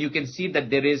 and you can see that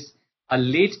there is a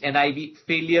late NIV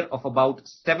failure of about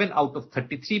 7 out of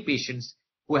 33 patients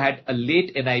who had a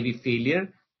late NIV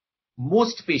failure,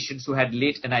 most patients who had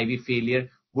late NIV failure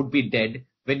would be dead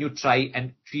when you try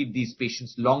and treat these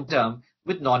patients long-term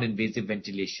with non-invasive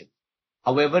ventilation.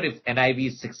 However, if NIV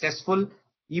is successful,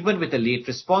 even with a late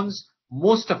response,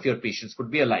 most of your patients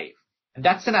would be alive. And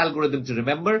that's an algorithm to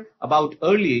remember about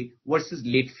early versus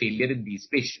late failure in these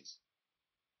patients.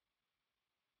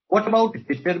 What about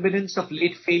determinants of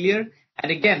late failure?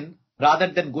 And again,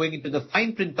 rather than going into the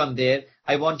fine print on there,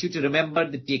 I want you to remember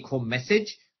the take-home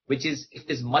message, which is if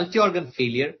there's multi-organ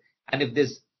failure and if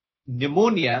there's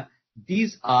pneumonia,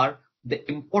 these are the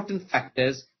important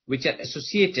factors which are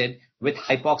associated with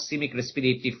hypoxemic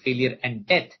respiratory failure and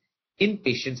death in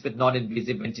patients with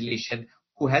non-invasive ventilation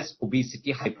who has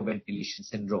obesity hypoventilation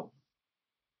syndrome.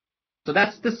 So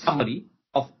that's the summary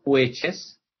of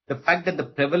OHS. The fact that the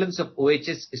prevalence of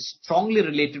OHS is strongly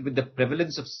related with the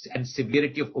prevalence of and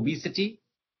severity of obesity.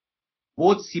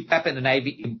 Both CPAP and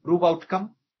NIV improve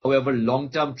outcome. However,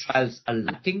 long-term trials are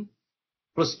lacking.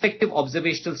 Prospective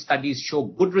observational studies show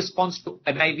good response to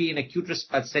NIV in acute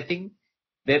respiratory setting.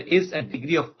 There is a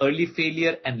degree of early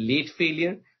failure and late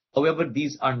failure. However,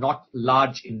 these are not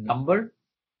large in number.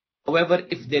 However,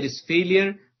 if there is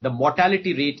failure, the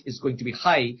mortality rate is going to be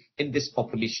high in this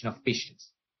population of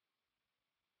patients.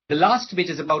 The last bit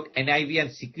is about NIV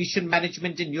and secretion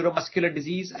management in neuromuscular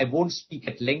disease. I won't speak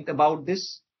at length about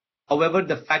this. However,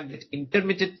 the fact that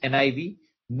intermittent NIV,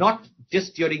 not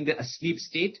just during the asleep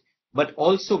state, but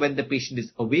also when the patient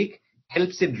is awake,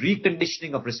 helps in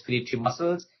reconditioning of respiratory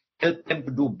muscles, help them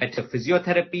to do better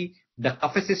physiotherapy, the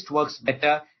cuff assist works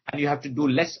better, and you have to do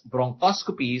less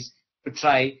bronchoscopies to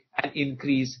try and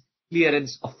increase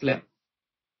clearance of phlegm.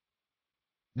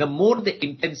 The more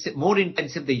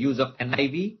intensive the use of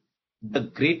NIV,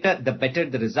 the better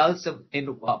the results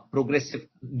in progressive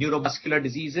neuromuscular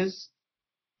diseases.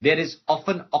 There is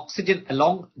often oxygen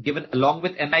given along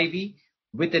with NIV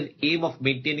with an aim of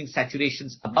maintaining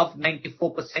saturations above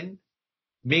 94%.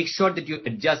 Make sure that you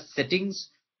adjust settings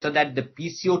so that the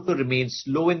PCO2 remains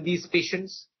low in these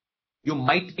patients. You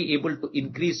might be able to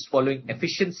increase swallowing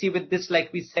efficiency with this,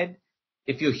 like we said.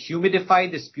 If you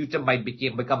humidify, the sputum might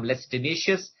become less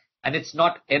tenacious, and it's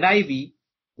not NIV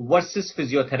versus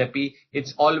physiotherapy.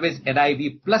 It's always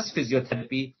NIV plus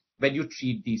physiotherapy when you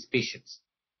treat these patients.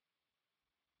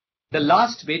 The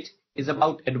last bit is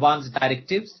about advanced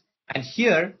directives. And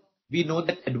here we know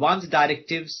that advanced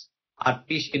directives are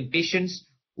in patients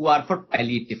who are for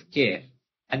palliative care.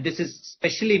 And this is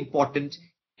especially important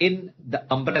in the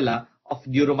umbrella of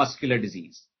neuromuscular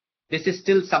disease. This is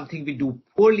still something we do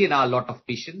poorly in a lot of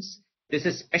patients. This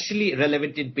is especially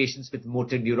relevant in patients with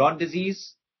motor neuron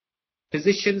disease.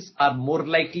 Physicians are more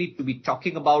likely to be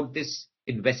talking about this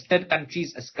in Western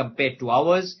countries as compared to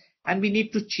ours, and we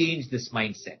need to change this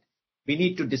mindset. We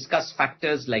need to discuss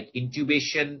factors like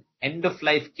intubation,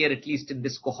 end-of-life care, at least in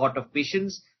this cohort of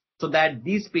patients, so that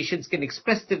these patients can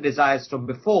express their desires from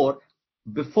before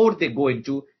they go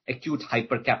into acute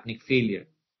hypercapnic failure.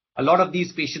 A lot of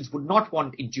these patients would not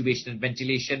want intubation and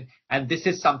ventilation, and this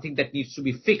is something that needs to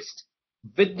be fixed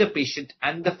with the patient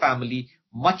and the family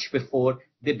much before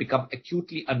they become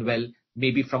acutely unwell,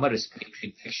 maybe from a respiratory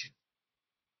infection.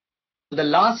 So the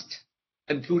last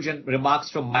conclusion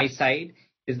remarks from my side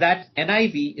is that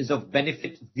NIV is of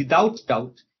benefit without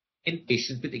doubt in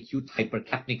patients with acute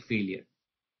hypercapnic failure.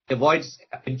 It avoids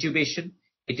intubation,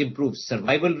 it improves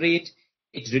survival rate,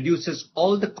 it reduces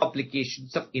all the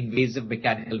complications of invasive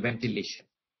mechanical ventilation.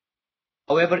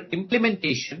 However,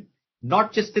 implementation,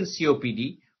 not just in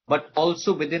COPD, but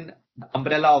also within the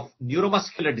umbrella of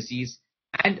neuromuscular disease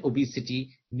and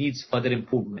obesity, needs further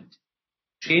improvement.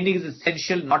 Training is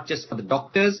essential not just for the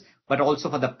doctors, but also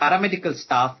for the paramedical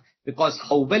staff, because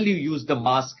how well you use the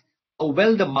mask, how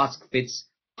well the mask fits,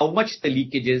 how much the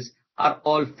leakage is, are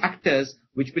all factors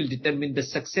which will determine the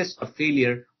success or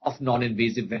failure of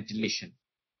non-invasive ventilation.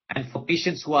 And for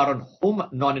patients who are on home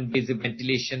non-invasive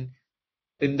ventilation,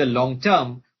 in the long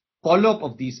term, follow-up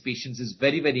of these patients is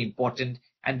very, very important,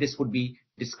 and this would be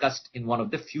discussed in one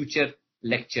of the future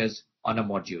lectures on a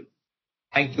module.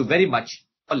 Thank you very much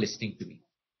for listening to me.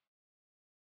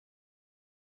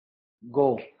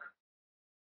 Go.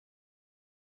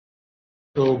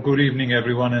 So good evening,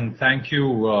 everyone, and thank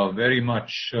you very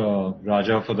much,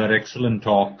 Raja, for that excellent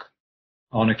talk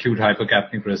on acute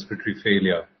hypercapnic respiratory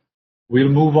failure. We'll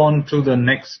move on to the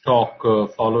next talk,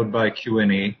 followed by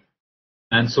Q&A.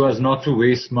 And so as not to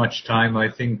waste much time, I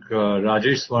think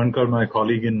Rajesh Swarnkar, my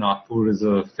colleague in Nagpur, is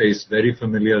a face very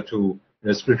familiar to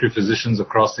respiratory physicians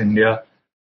across India.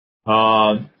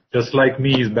 Just like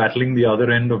me, he's battling the other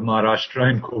end of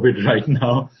Maharashtra in COVID right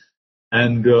now.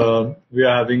 And we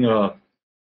are having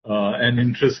an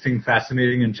interesting,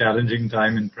 fascinating, and challenging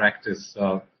time in practice.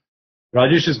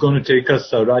 Rajesh is going to take us.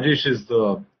 Rajesh is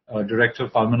the Director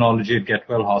of Pulmonology at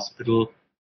Getwell Hospital,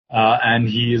 and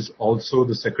he is also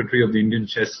the Secretary of the Indian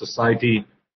Chest Society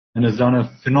and has done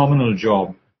a phenomenal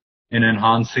job in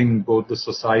enhancing both the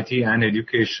society and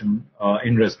education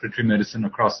in respiratory medicine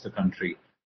across the country.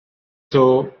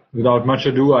 So without much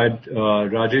ado,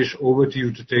 Rajesh, over to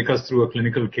you to take us through a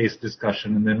clinical case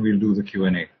discussion, and then we'll do the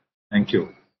Q&A. Thank you.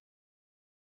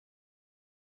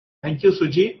 Thank you,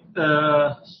 Sujit.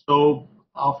 So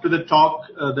after the talk,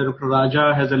 Dr.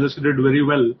 Raja has elucidated very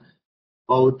well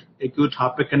about acute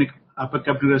hypercapnic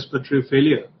respiratory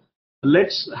failure.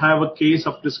 Let's have a case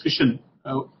of discussion,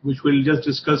 which will just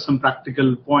discuss some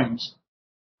practical points.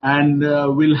 And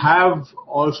we'll have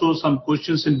also some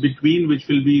questions in between, which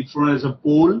will be thrown as a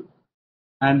poll.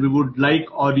 And we would like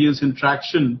audience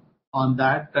interaction on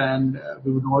that. And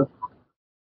we would also...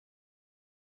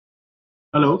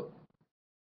 Hello?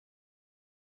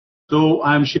 So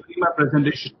I'm sharing my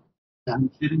presentation. I'm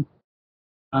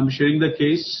sharing the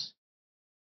case.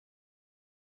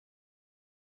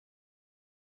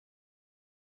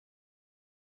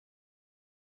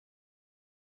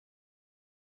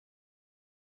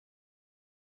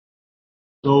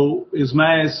 So is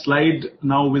my slide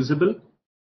now visible?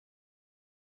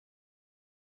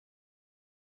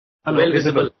 Hello, well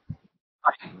visible.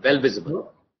 Well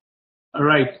visible. All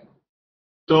right.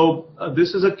 So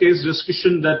this is a case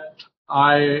discussion that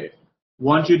I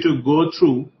want you to go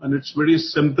through, and it's very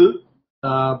simple,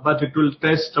 but it will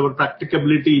test our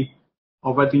practicability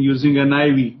of, I think, using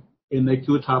NIV in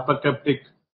acute hypercapnic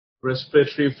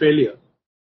respiratory failure.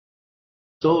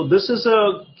 So this is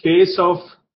a case of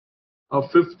a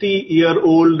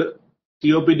 50-year-old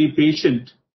COPD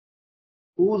patient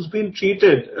who's been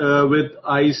treated with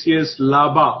ICS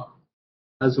LABA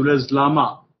as well as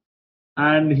LAMA,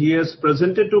 and he has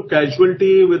presented to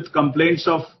casualty with complaints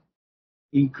of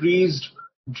increased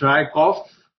dry cough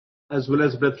as well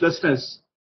as breathlessness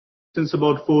since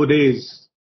about 4 days.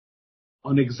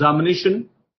 On examination,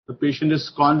 the patient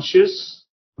is conscious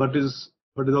but is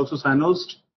also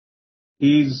cyanosed.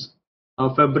 He's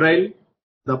febrile.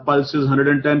 The pulse is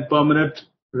 110 per minute,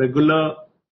 regular.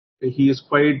 He is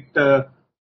quite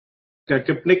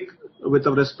tachypnic with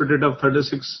a respiratory rate of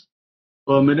 36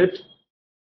 per minute.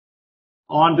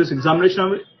 On this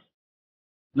examination,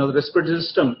 now the respiratory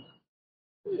system,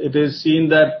 it is seen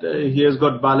that he has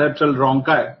got bilateral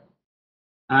bronchi,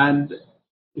 and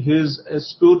his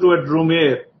SpO2 at room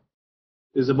air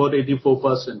is about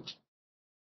 84%.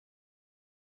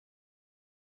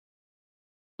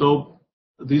 So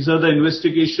these are the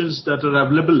investigations that are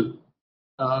available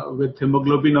with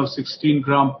hemoglobin of 16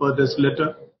 gram per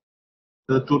deciliter.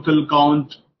 The total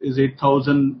count is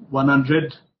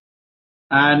 8,100,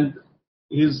 and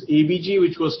his ABG,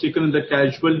 which was taken in the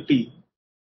casualty,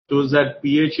 shows that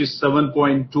pH is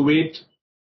 7.28.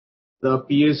 The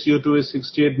PaCO2 is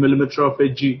 68 millimeter of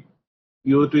Hg.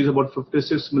 PO2 is about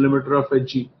 56 millimeter of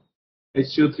Hg.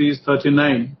 HCO3 is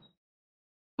 39.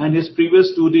 And his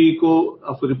previous 2D echo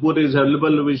of report is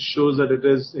available, which shows that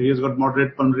he has got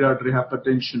moderate pulmonary artery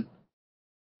hypertension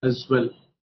as well.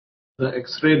 The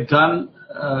X-ray done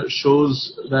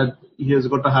shows that he has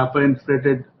got a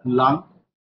hyperinflated lung.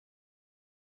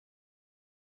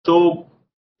 So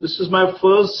this is my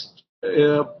first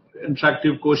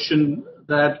interactive question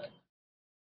that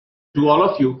to all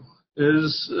of you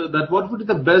is that what would be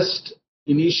the best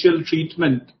initial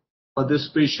treatment for this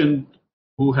patient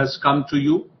who has come to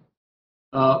you?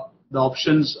 The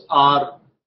options are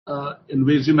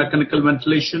invasive mechanical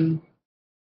ventilation,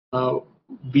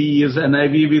 B is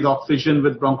NIV with oxygen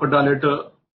with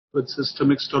bronchodilator with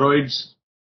systemic steroids.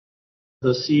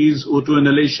 The C is O2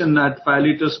 inhalation at 5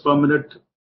 liters per minute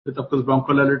with, of course,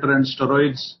 bronchodilator and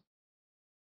steroids.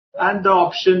 And the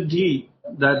option D,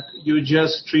 that you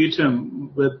just treat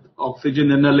him with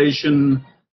oxygen inhalation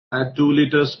at 2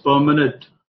 liters per minute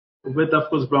with, of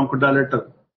course,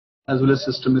 bronchodilator as well as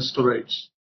systemic steroids.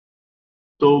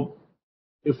 So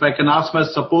if I can ask my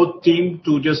support team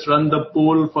to just run the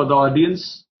poll for the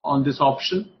audience on this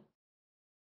option.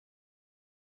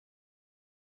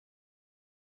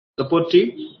 Support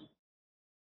team.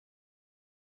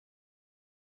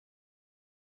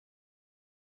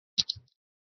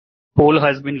 Poll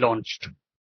has been launched.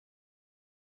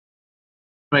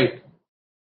 Right.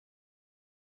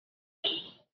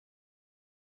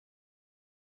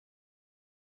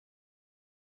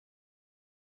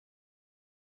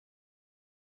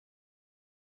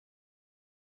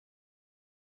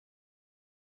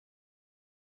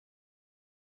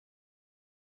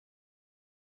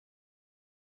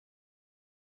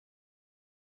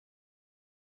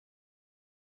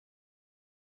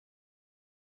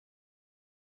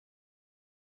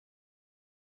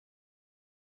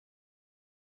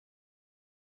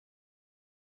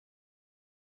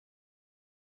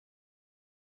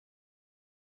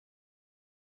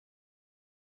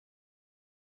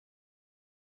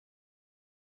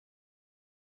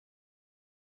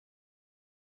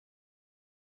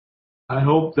 I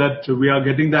hope that we are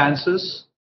getting the answers.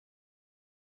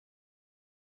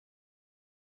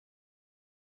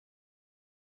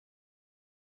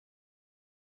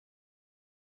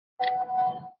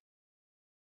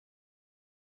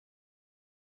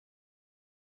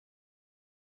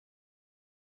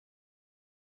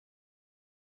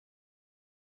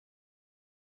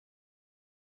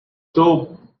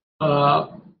 So,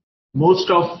 most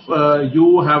of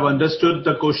you have understood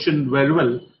the question very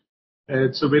well.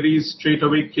 It's a very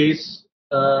straightaway case.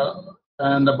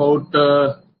 And about,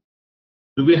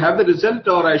 do we have the result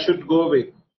or I should go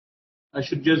away? I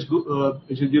should just go,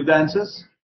 I should give the answers.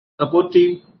 Support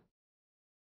team.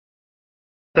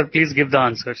 Sir, please give the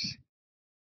answers.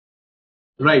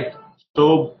 Right.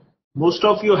 So most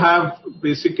of you have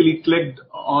basically clicked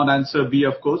on answer B,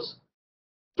 of course.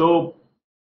 So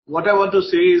what I want to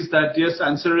say is that yes,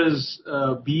 answer is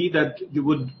B, that you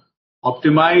would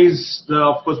optimize the,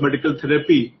 of course, medical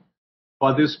therapy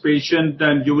for this patient,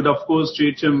 and you would, of course,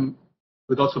 treat him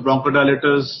with also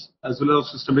bronchodilators as well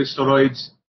as systemic steroids.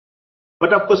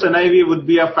 But of course, NIV would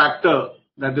be a factor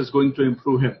that is going to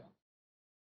improve him.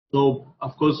 So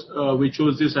of course, we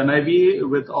chose this NIV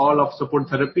with all of support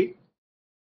therapy,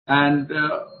 and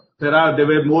there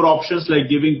were more options like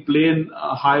giving plain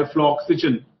high flow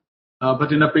oxygen.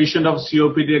 But in a patient of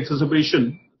COPD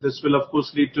exacerbation, this will of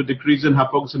course lead to decrease in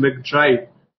hypoxemic drive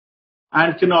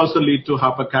and can also lead to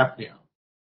hypercapnia.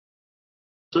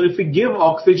 So if we give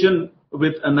oxygen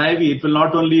with NIV, it will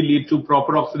not only lead to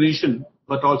proper oxidation,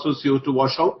 but also CO2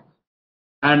 washout.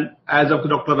 And as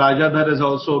Dr. Rajadhar has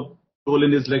also told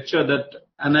in his lecture, that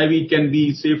NIV can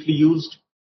be safely used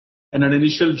in an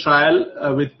initial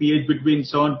trial with pH between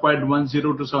 7.10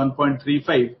 to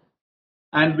 7.35.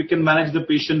 And we can manage the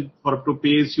patient for up to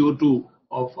PaCO2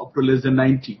 of up to less than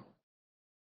 90.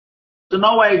 So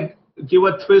now I give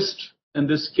a twist in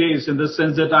this case, in the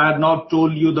sense that I had not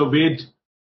told you the weight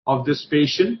of this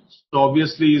patient. So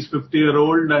obviously he's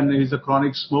 50-year-old and he's a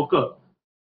chronic smoker.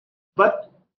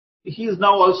 But he is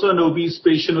now also an obese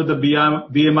patient with a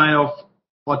BMI of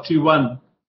 41,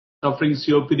 suffering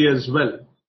COPD as well.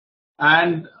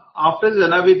 And after his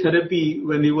NIV therapy,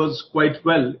 when he was quite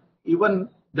well, even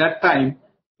that time,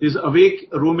 his awake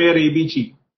room air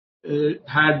ABG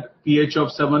had pH of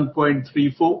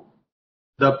 7.34,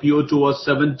 the PO2 was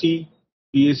 70,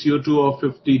 PaCO2 of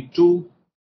 52,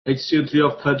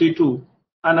 HCO3 of 32,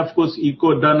 and of course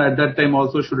echo done at that time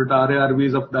also showed that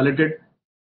RARVs of dilated,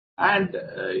 and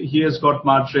he has got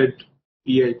moderate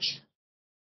pH.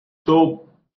 So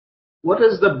what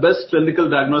is the best clinical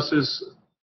diagnosis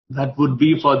that would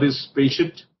be for this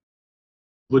patient?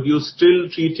 Would you still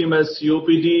treat him as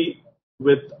COPD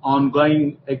with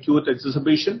ongoing acute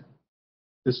exacerbation?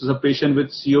 This is a patient with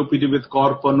COPD with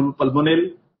cor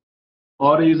pulmonale,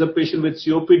 or he is a patient with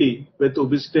COPD with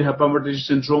obesity hypertension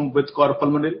syndrome with cor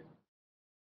pulmonale,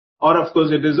 or of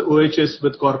course it is OHS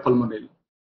with cor pulmonale.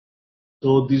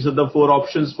 So these are the four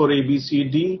options for A, B, C,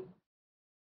 D.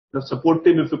 The support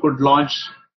team, if you could launch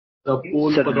the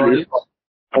poll for the audience.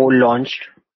 Poll launched.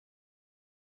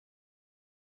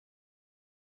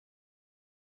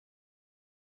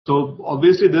 So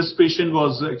obviously this patient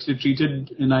was actually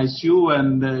treated in ICU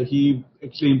and he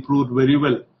actually improved very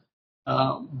well.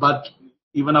 But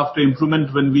even after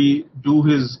improvement, when we do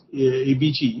his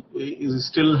ABG, is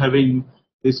still having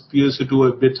his PaCO2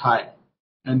 a bit high.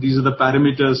 And these are the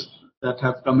parameters that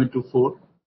have come into fore.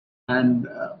 And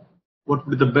what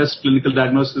would be the best clinical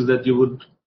diagnosis that you would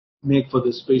make for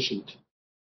this patient?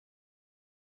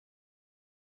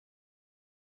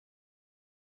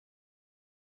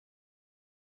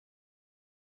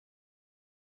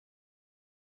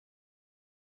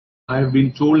 I have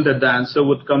been told that the answer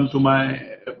would come to my,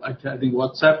 I think,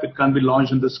 WhatsApp. It can't be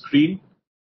launched on the screen.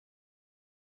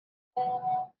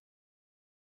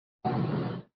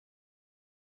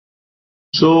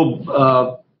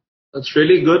 So that's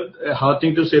really good.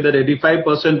 Heartening to say that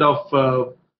 85%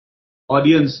 of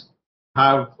audience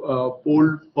have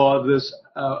polled for this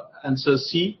answer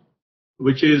C,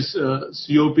 which is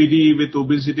COPD with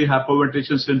obesity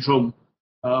hyperventilation syndrome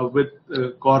with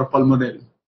cor pulmonale.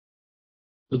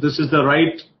 So this is the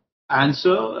right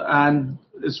answer, and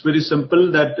it's very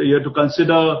simple that you have to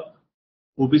consider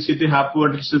obesity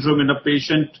hyperventilation syndrome in a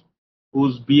patient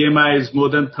whose BMI is more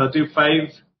than 35,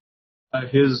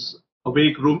 his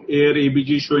awake room air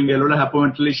ABG showing alveolar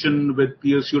hyperventilation with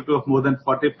PaCO2 of more than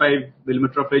 45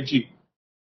 millimeter of Hg,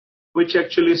 which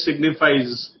actually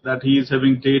signifies that he is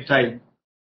having daytime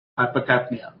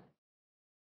hypercapnia.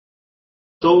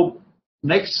 So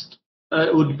next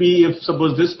would be if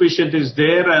suppose this patient is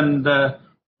there, and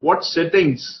what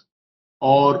settings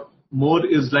or mode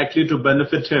is likely to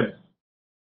benefit him.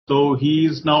 So he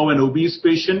is now an obese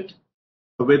patient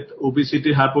with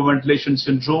obesity hypoventilation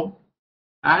syndrome,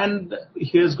 and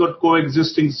he has got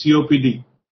coexisting COPD.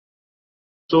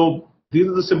 So these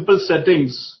are the simple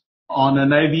settings on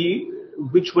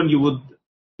NIV. Which one you would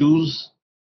choose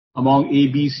among A,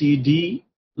 B, C, D,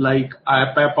 like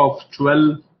IPAP of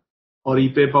 12 or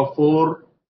EPAP of 4,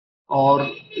 or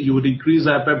you would increase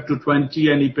IPAP to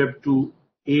 20 and EPAP to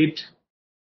 8,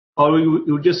 or you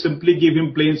would just simply give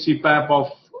him plain CPAP of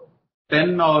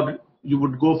 10, or you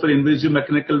would go for invasive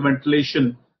mechanical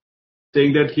ventilation,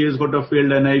 saying that he has got a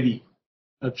failed NIV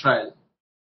trial.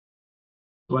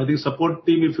 So I think support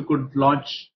team, if you could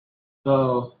launch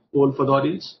the poll for the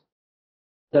audience.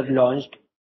 Sir, launched.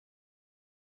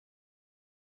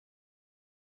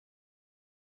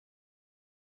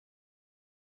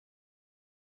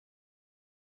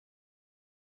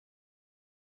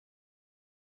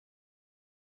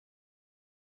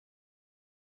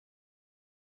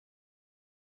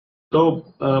 So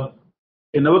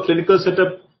in our clinical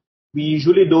setup, we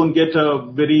usually don't get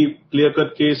a very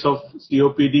clear-cut case of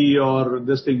COPD or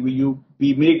this thing.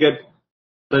 We may get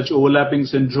such overlapping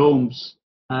syndromes,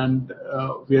 and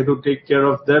we have to take care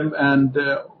of them and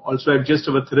also adjust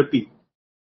our therapy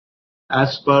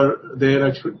as per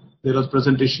their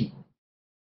presentation.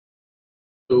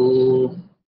 So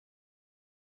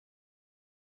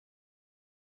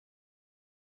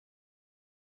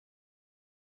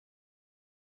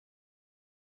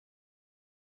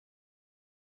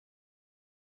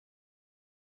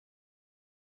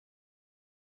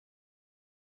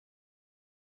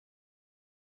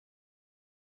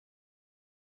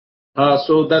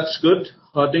so that's good.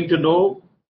 Heartening to know.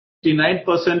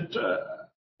 59%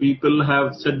 people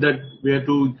have said that we have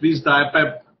to increase the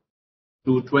IPAP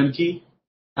to 20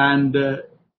 and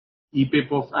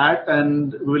EPAP of 8,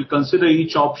 and we will consider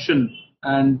each option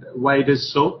and why it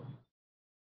is so.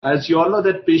 As you all know,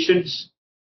 that patients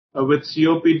with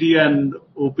COPD and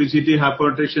obesity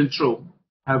hypertension syndrome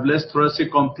have less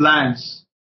thoracic compliance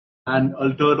and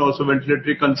altered also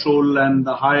ventilatory control and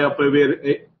the high upper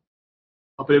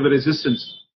airway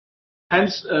resistance.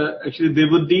 Hence, actually, they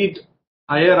would need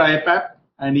higher IPAP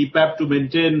and EPAP to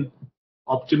maintain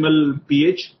optimal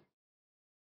pH.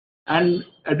 And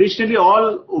additionally,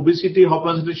 all obesity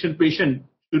hypertension patients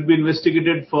should be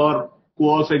investigated for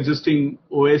co-existing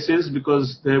OSAs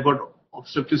because they have got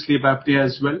obstructive sleep apnea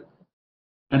as well.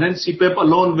 And hence, CPAP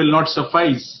alone will not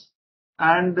suffice.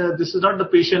 And this is not the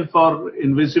patient for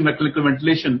invasive mechanical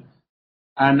ventilation.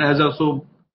 And as also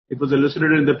it was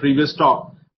elucidated in the previous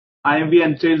talk, IMV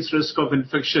entails risk of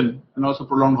infection and also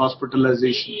prolonged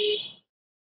hospitalization.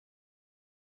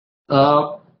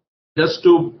 Just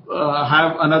to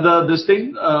have another this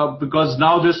thing, because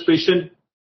now this patient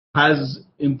has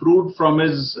improved from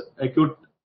his acute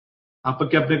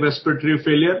hypercapnic respiratory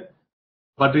failure,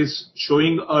 but is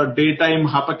showing a daytime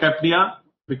hypercapnia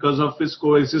because of his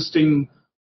coexisting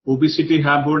obesity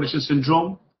hyperventilation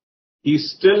syndrome. He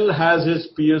still has his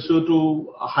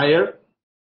PSO2 higher,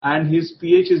 and his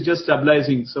pH is just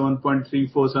stabilizing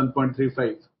 7.34,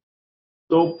 7.35.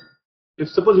 So if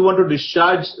suppose you want to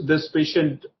discharge this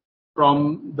patient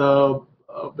from the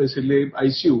basically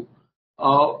ICU,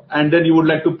 and then you would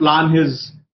like to plan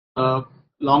his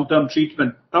long-term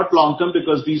treatment, not long-term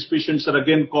because these patients are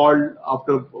again called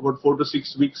after about 4 to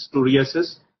 6 weeks to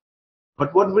reassess,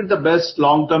 but what would be the best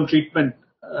long-term treatment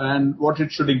and what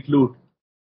it should include?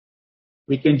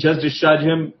 We can just discharge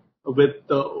him with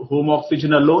home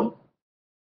oxygen alone,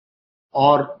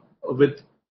 or with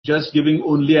just giving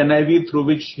only NIV through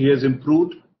which he has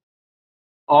improved,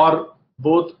 or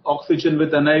both oxygen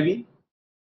with NIV,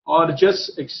 or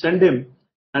just extend him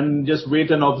and just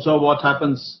wait and observe what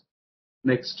happens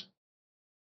next.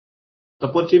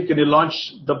 Support team, can you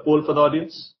launch the poll for the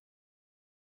audience?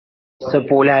 The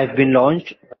poll has been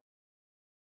launched.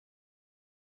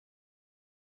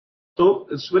 So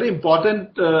it's very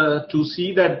important to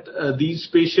see that these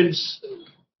patients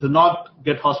do not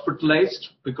get hospitalized,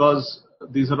 because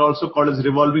these are also called as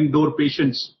revolving door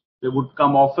patients. They would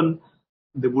come often,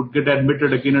 they would get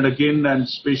admitted again and again, and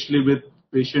especially with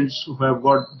patients who have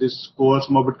got these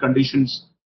comorbid conditions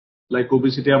like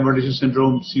obesity hypertension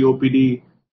syndrome, COPD,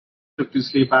 obstructive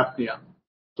sleep apnea.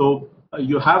 So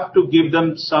you have to give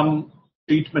them some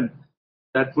treatment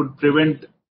that would prevent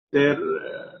their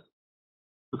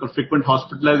frequent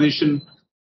hospitalization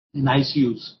in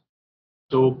ICUs.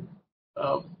 So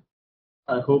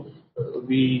I hope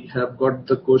we have got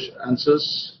the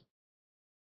answers.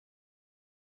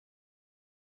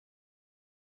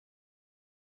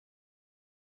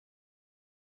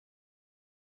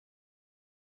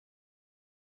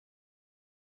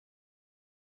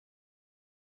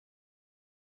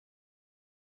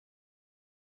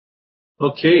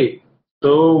 Okay,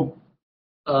 so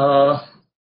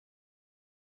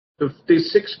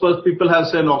 56 people have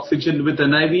said oxygen with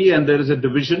NIV, and there is a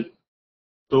division.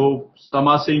 So some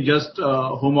are saying just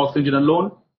home oxygen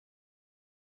alone,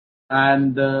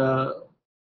 and 22%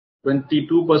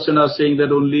 are saying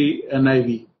that only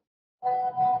NIV.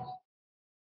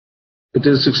 It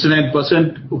is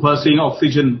 69% who are saying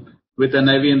oxygen with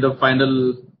NIV in the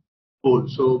final poll.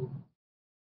 So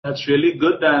that's really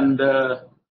good, and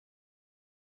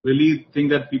really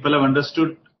think that people have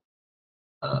understood,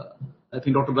 I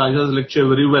think, Dr. Raja's lecture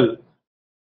very well.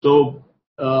 So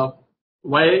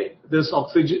why this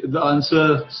oxygen, the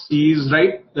answer C is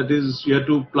right. That is, you have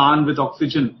to plan with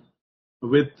oxygen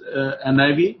with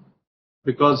NIV,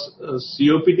 because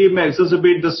COPD may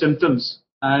exacerbate the symptoms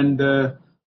and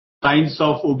signs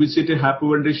of obesity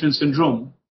hyperventilation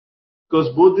syndrome, because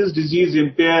both these diseases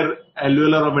impair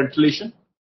alveolar ventilation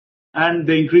and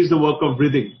they increase the work of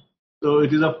breathing. So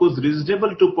it is of course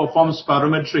reasonable to perform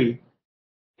spirometry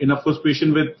in of course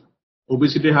patient with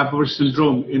obesity hyperventilation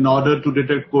syndrome in order to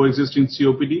detect coexisting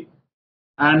COPD.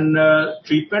 And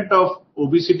treatment of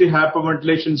obesity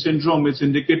hyperventilation syndrome is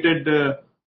indicated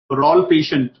for all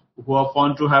patients who are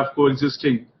found to have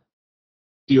coexisting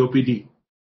COPD.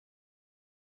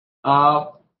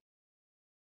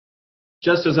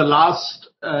 Just as a last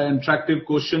interactive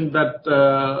question that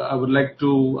I would like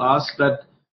to ask, that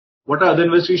what other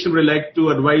investigation would you like to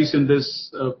advise in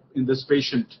this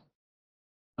patient?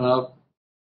 The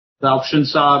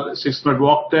options are 6-minute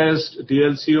walk test,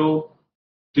 DLCO,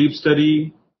 sleep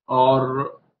study,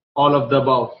 or all of the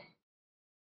above.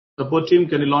 Support team,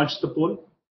 can you launch the poll?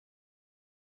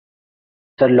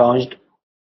 Sir, launched.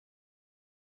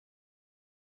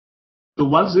 So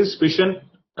once this patient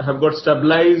have got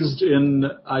stabilized in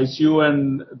ICU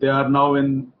and they are now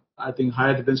in, I think,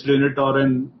 higher density unit or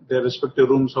in their respective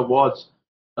rooms or wards,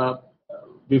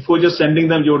 before just sending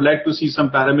them, you would like to see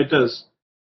some parameters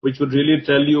which would really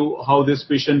tell you how this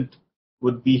patient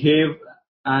would behave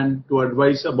and to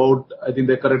advise about, I think,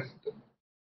 the correct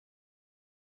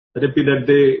therapy that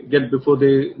they get before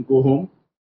they go home.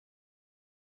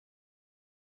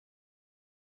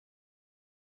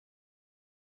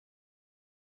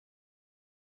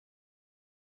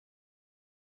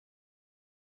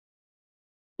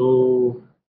 So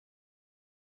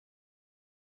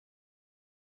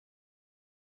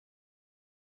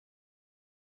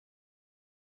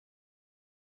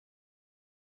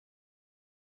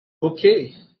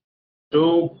okay,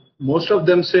 so most of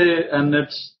them say, and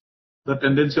it's the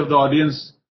tendency of the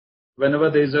audience, whenever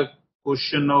there is a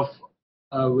question of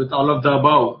with all of the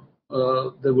above,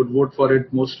 they would vote for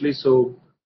it mostly. So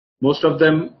most of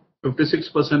them,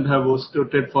 56% have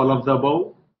voted for all of the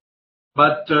above.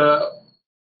 But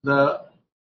the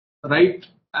right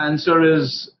answer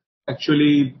is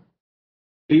actually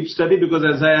sleep study, because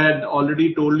as I had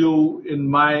already told you in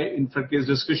my InfraCase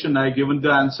discussion, I given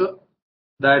the answer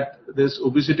that this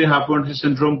obesity hyperventilation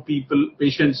syndrome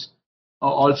patients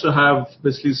also have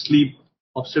basically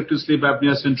obstructive sleep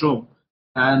apnea syndrome,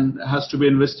 and has to be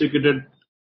investigated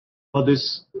for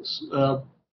this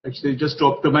actually just to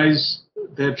optimize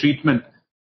their treatment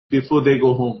before they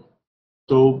go home.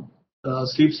 So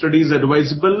sleep study is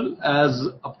advisable, as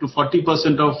up to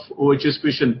 40% of OHS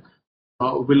patients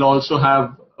will also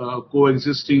have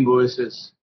coexisting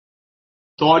OSS.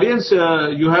 So audience,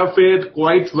 you have fared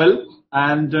quite well,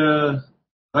 and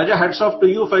Raja, hats off to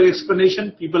you for your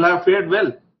explanation. People have fared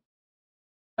well.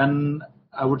 And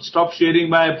I would stop sharing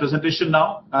my presentation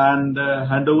now and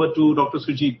hand over to Dr.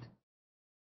 Sujit.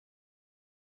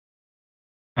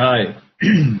 Hi.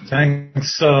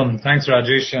 Thanks,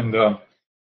 Rajesh. And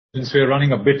since we are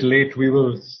running a bit late, we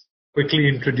will quickly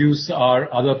introduce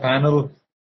our other panel.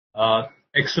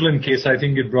 Excellent case. I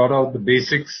think it brought out the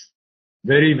basics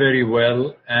very, very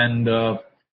well. And,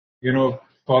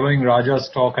 following Raja's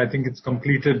talk, I think it's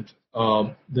completed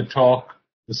the talk,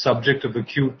 the subject of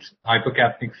acute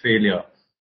hypercapnic failure.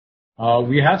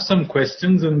 We have some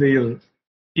questions and they'll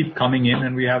keep coming in,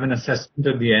 and we have an assessment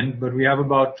at the end, but we have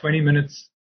about 20 minutes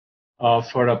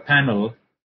for a panel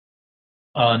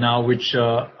now, which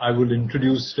I will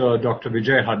introduce Dr.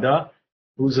 Vijay Hadda,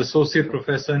 who's Associate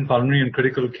Professor in Pulmonary and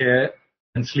Critical Care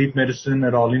and Sleep Medicine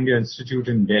at All India Institute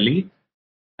in Delhi,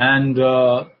 and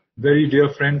very dear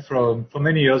friend for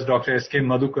many years, Dr. S.K.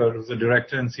 Madhukar, who's the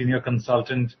Director and Senior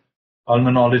Consultant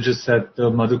Pulmonologist at the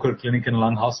Madhukar Clinic and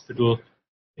Lung Hospital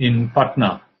in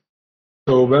Patna.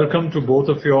 So welcome to both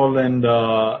of you all, and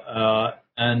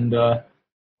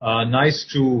nice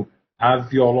to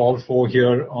have you all four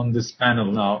here on this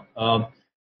panel now.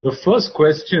 The first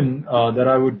question that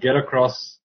I would get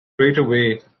across straight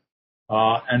away,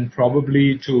 and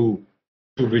probably to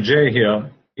to Vijay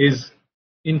here is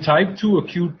in type 2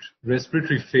 acute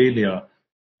respiratory failure.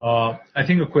 I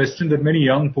think a question that many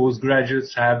young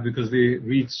postgraduates have because they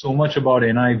read so much about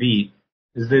NIV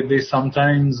is that they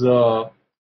sometimes,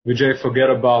 Vijay, forget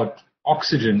about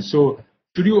oxygen. So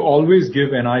should you always give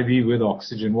NIV with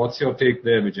oxygen? What's your take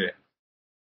there, Vijay?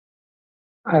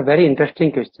 A very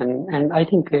interesting question. And I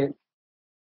think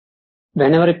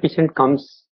whenever a patient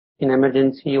comes in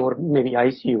emergency or maybe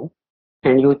ICU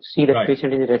and you see that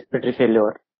patient is respiratory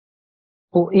failure,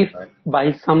 so if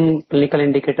by some clinical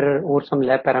indicator or some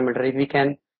lab parameter, if we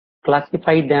can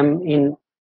classify them in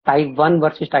type 1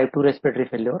 versus type 2 respiratory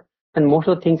failure, then most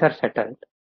of the things are settled.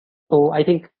 So I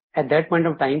think at that point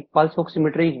of time, pulse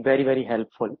oximetry is very, very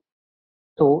helpful.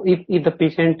 So if the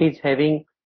patient is having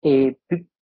a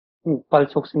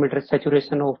pulse oximeter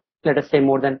saturation of, let us say,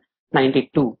 more than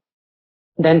 92,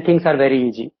 then things are very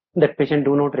easy. That patient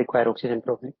do not require oxygen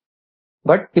probably.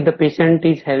 But if the patient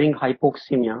is having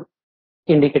hypoxemia,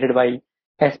 indicated by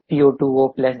SpO2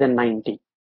 of less than 90,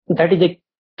 that is a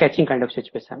catching kind of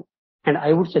situation. And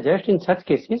I would suggest in such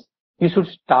cases, you should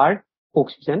start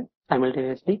oxygen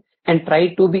simultaneously and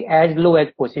try to be as low as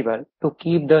possible to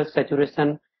keep the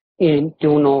saturation in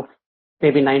tune of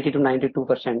maybe 90 to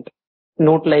 92%.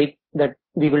 Not like that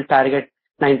we will target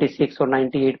 96 or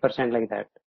 98% like that.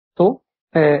 So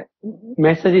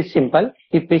message is simple.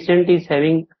 If patient is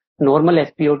having normal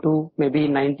SpO2, maybe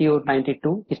 90 or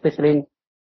 92, especially in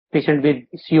patient with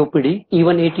COPD,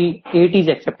 even 88 is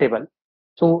acceptable.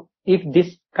 So if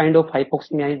this kind of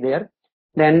hypoxemia is there,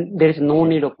 then there is no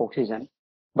need of oxygen.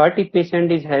 But if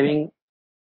patient is having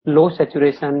low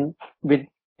saturation with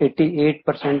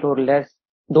 88% or less,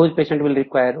 those patients will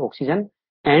require oxygen,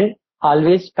 and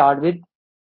always start with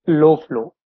low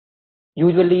flow.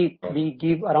 Usually we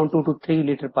give around 2 to 3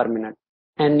 liters per minute,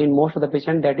 and in most of the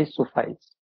patients that is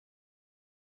suffice.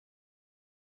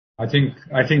 I think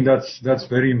that's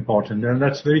very important, and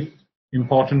that's very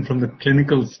important from the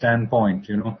clinical standpoint,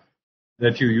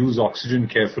 that you use oxygen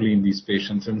carefully in these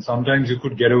patients. And sometimes you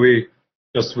could get away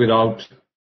just without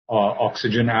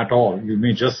oxygen at all. You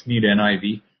may just need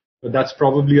NIV, but that's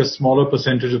probably a smaller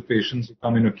percentage of patients who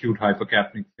come in acute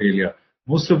hypercapnic failure.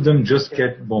 Most of them just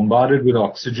get bombarded with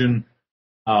oxygen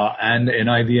and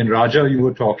NIV. And Raja, you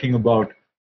were talking about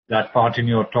that part in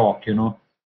your talk,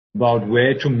 about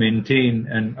where to maintain,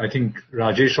 and I think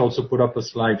Rajesh also put up a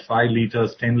slide, 5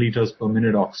 liters, 10 liters per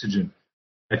minute oxygen.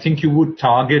 I think you would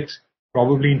target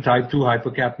probably in type 2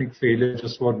 hypercapnic failure,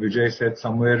 just what Vijay said,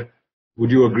 somewhere,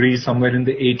 would you agree, somewhere in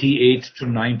the 88 to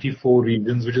 94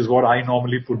 regions, which is what I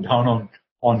normally put down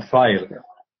on file,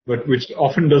 but which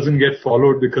often doesn't get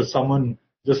followed because someone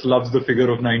just loves the figure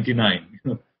of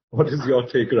 99. What is your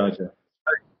take, Raja?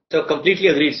 So completely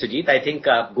agreed, Sujit. I think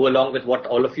go along with what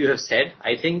all of you have said.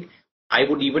 I think I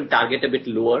would even target a bit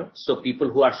lower. So people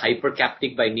who are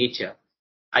hypercapnic by nature,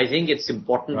 I think it's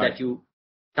important that you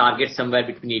target somewhere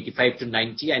between 85 to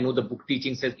 90. I know the book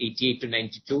teaching says 88 to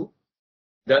 92.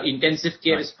 The intensive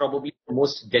care is probably the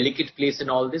most delicate place in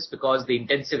all this because the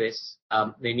intensivists,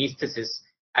 the anesthetists,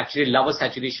 actually love a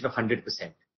saturation of 100%.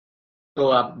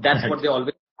 So that's what they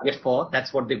always target for.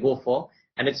 That's what they go for.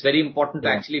 And it's very important to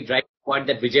actually drive the point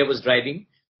that Vijay was driving,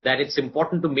 that it's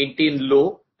important to maintain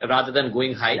low rather than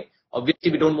going high.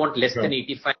 Obviously, we don't want less than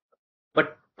 85,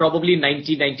 but probably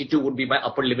 90, 92 would be my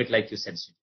upper limit, like you said.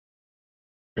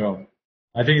 Sure.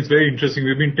 I think it's very interesting.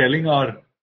 We've been telling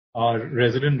our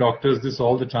resident doctors this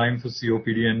all the time for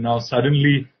COPD, and now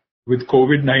suddenly with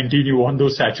COVID-19, you want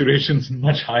those saturations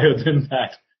much higher than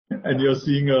that. And you're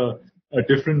seeing a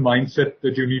different mindset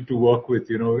that you need to work with,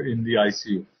 in the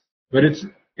ICU. But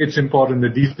it's important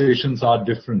that these patients are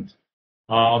different.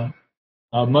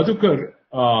 Madhukar,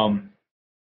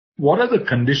 what are the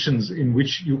conditions in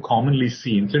which you commonly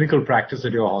see in clinical practice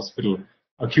at your hospital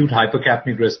acute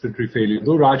hypercapnic respiratory failure?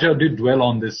 Though Raja did dwell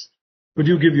on this, could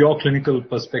you give your clinical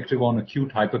perspective on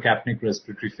acute hypercapnic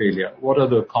respiratory failure? What are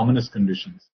the commonest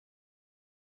conditions?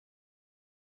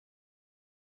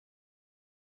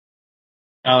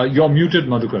 You're muted,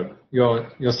 Madhukar.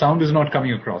 Your sound is not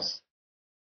coming across.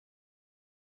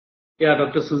 Yeah,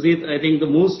 Dr. Sujit, I think the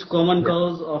most common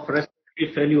cause of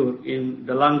respiratory failure in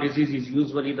the lung disease is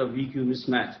usually the VQ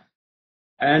mismatch.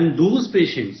 And those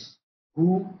patients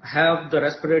who have the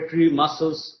respiratory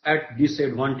muscles at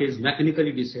disadvantage,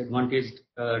 mechanically disadvantaged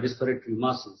respiratory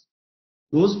muscles,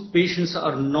 those patients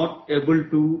are not able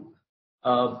to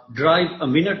drive a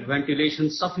minute ventilation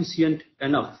sufficient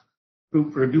enough to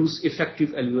produce effective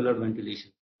alveolar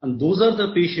ventilation. And those are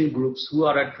the patient groups who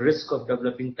are at risk of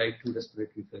developing type 2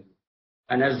 respiratory failure.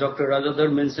 And as Dr. Rajadhar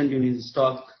mentioned in his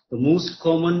talk, the most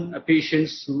common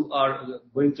patients who are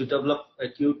going to develop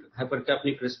acute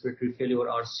hypercapnic respiratory failure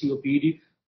are COPD,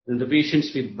 then the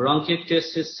patients with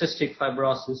bronchiectasis, cystic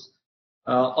fibrosis,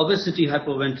 obesity,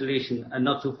 hypoventilation, and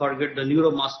not to forget the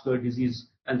neuromuscular disease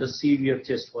and the severe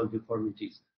chest wall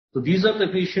deformities. So these are the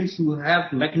patients who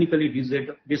have mechanically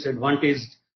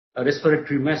disadvantaged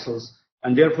respiratory muscles,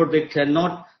 and therefore they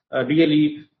cannot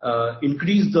really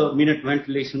increase the minute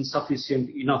ventilation sufficient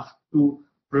enough to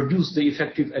produce the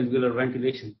effective alveolar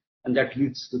ventilation, and that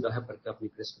leads to the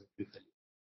hypercapnic respiratory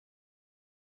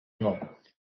failure.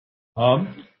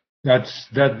 That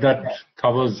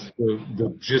covers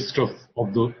the gist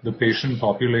of the patient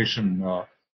population.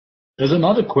 There's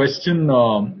another question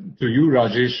to you,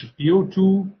 Rajesh.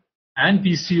 PO2 and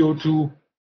PCO2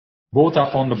 both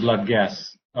up on the blood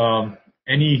gas.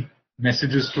 Any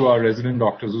messages to our resident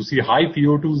doctors who see high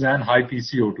PO2s and high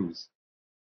PCO2s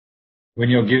when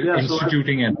you're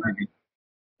instituting NIV?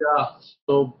 Yeah,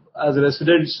 so as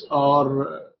residents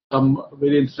or some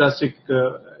very enthusiastic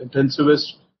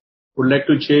intensivists would like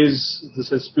to chase this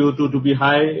SpO2 to be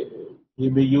high, he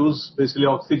may use basically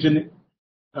oxygen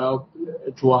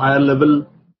to a higher level,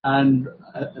 and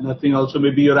I think also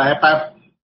maybe your IPAP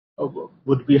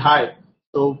would be high.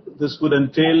 So this would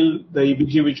entail the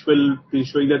EBG, which will be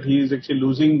showing that he is actually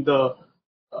losing the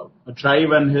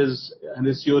drive and his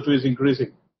CO2 is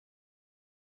increasing.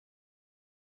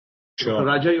 Sure. So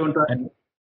Raja, you want to?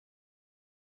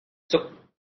 So,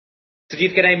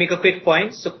 Sujit, can I make a quick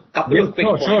point? So, couple of quick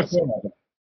points. Sure.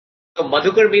 So,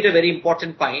 Madhukar made a very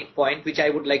important point, which I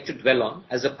would like to dwell on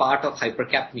as a part of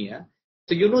hypercapnia.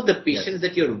 So, you know, the patients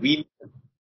that you're weaning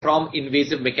from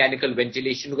invasive mechanical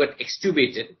ventilation who get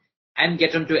extubated and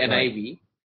get onto NIV,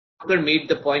 Madhukar made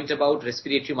the point about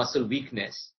respiratory muscle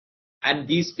weakness and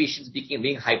these patients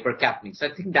becoming hypercapnic. So,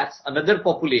 I think that's another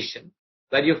population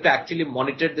where you have to actually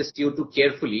monitor the CO2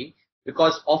 carefully,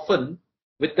 because often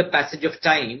with the passage of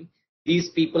time, these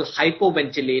people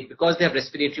hypoventilate because they have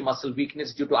respiratory muscle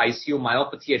weakness due to ICU,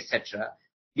 myopathy, etc.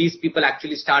 These people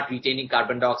actually start retaining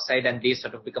carbon dioxide and they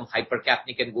sort of become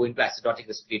hypercapnic and go into acidotic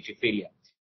respiratory failure.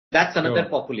 That's another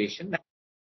population.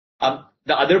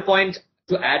 The other point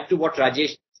to add to what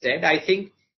Rajesh said, I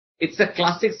think it's a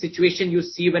classic situation you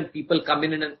see when people come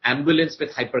in an ambulance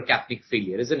with hypercapnic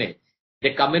failure, isn't it?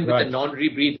 They come in with a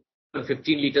non-rebreathed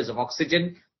 15 liters of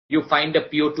oxygen. You find a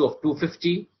PO2 of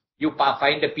 250. You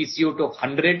find a PCO2 of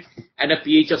 100 and a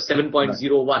pH of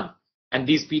 7.01. And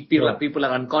these people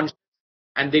are unconscious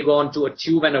and they go on to a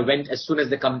tube and a vent as soon as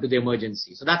they come to the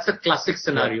emergency. So that's a classic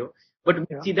scenario. But we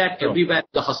see that everywhere at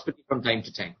the hospital from time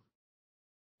to time.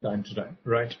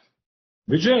 Right.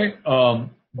 Vijay,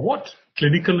 what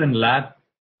clinical and lab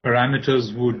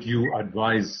parameters would you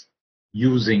advise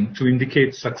using to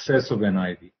indicate success of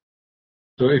NIV?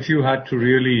 So if you had to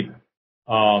really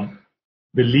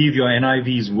believe your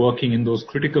NIV is working in those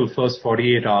critical first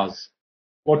 48 hours,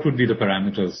 what would be the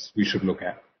parameters we should look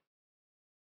at?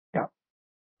 Yeah.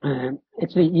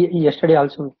 Actually, yesterday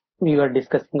also we were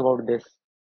discussing about this.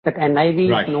 That NIV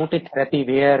is not a therapy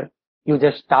where you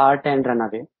just start and run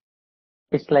away.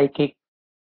 It's like a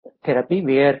therapy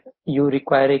where you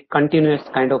require a continuous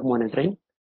kind of monitoring,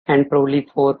 and probably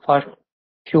for first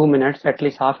few minutes, at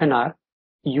least half an hour,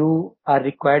 you are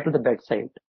required to the bedside.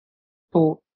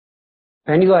 So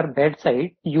when you are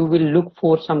bedside, you will look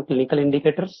for some clinical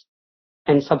indicators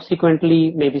and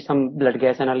subsequently maybe some blood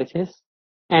gas analysis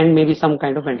and maybe some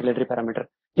kind of ventilatory parameter.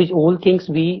 These all things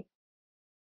we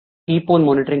keep on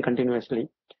monitoring continuously.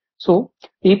 So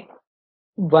if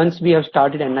once we have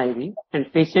started NIV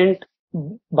and patient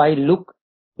by look,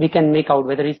 we can make out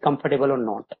whether he's comfortable or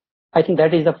not. I think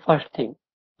that is the first thing.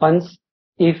 Once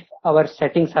if our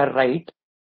settings are right,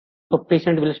 so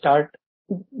patient will start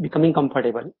becoming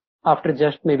comfortable after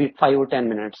just maybe 5 or 10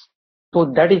 minutes. So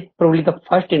that is probably the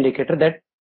first indicator that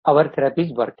our therapy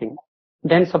is working.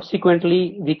 Then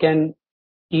subsequently we can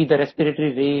see the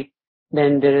respiratory rate,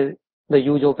 then the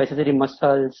use of accessory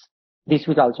muscles. This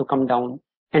will also come down.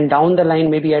 And down the line,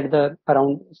 maybe at the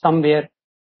around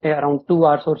 2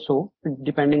 hours or so,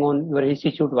 depending on your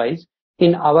institute wise.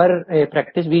 In our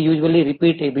practice, we usually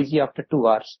repeat ABG after 2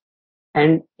 hours.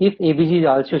 And if ABG is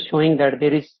also showing that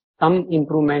there is some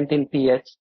improvement in pH,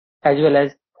 as well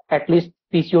as at least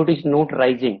PCO2 is not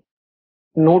rising.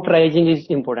 Not rising is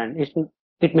important.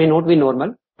 It may not be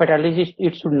normal, but at least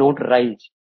it should not rise.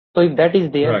 So if that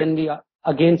is there, then we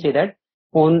again say that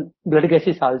on blood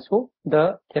gases also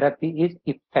the therapy is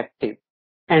effective.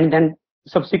 And then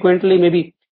subsequently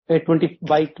maybe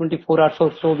by 24 hours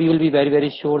or so, we will be very, very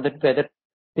sure that whether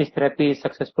this therapy is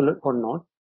successful or not.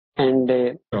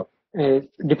 And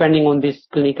depending on this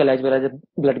clinical as well as the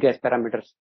blood gas parameters.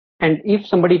 And if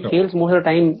somebody fails, most of the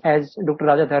time, as Dr.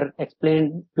 Rajadhar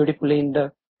explained beautifully in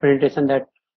the presentation, that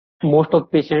most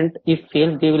of patients, if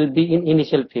fail, they will be in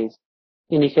initial phase.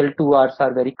 Initial 2 hours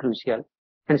are very crucial.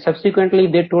 And subsequently,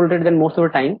 they told that then most of the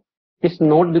time, it's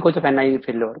not because of NIV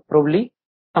failure. Probably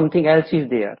something else is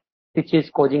there, which is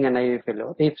causing NIV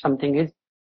failure. If something is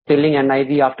failing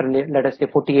NIV after, let us say,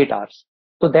 48 hours.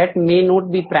 So that may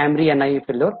not be primary NIV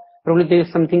failure. Probably there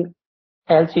is something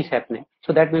else is happening.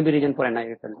 So that may be reason for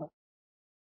NIV failure.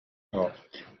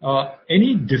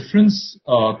 Any difference,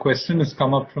 question has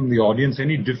come up from the audience,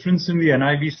 any difference in the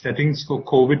NIV settings for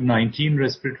COVID-19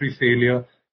 respiratory failure?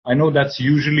 I know that's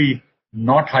usually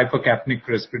not hypercapnic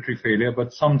respiratory failure,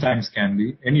 but sometimes can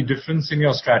be. Any difference in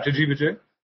your strategy, Vijay?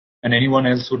 And anyone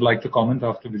else would like to comment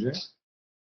after Vijay?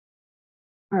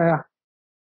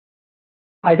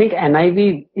 I think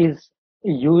NIV is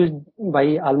used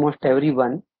by almost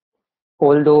everyone,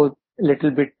 although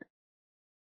little bit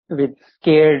with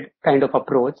scared kind of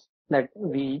approach that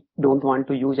we don't want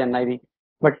to use NIV.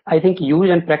 But I think use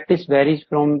and practice varies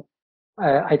from,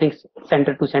 I think,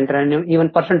 center to center and even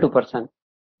person to person.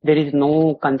 There is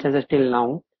no consensus till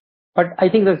now. But I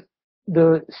think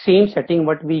the same setting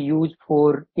what we use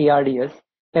for ARDS,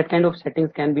 that kind of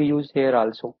settings can be used here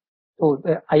also. So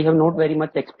I have not very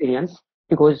much experience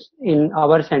because in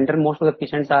our center, most of the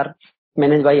patients are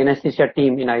managed by anesthesia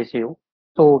team in ICU.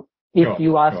 So if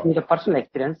you ask me the personal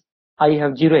experience, I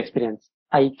have zero experience.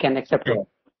 I can accept it.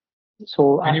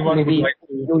 So maybe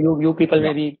you people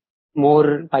may be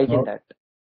more wise in that.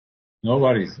 No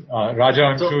worries. Raja,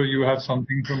 I'm sure you have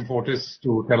something from Fortis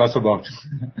to tell us about.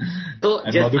 So,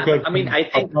 just,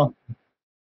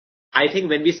 I think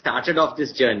when we started off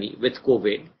this journey with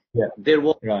COVID, there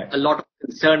was a lot of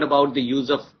concern about the use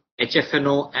of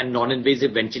HFNO and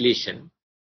non-invasive ventilation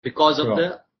because of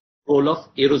the role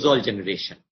of aerosol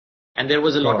generation. And there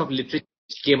was a lot of literature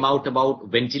which came out about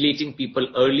ventilating people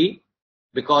early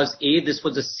because A, this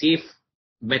was a safe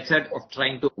method of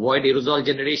trying to avoid aerosol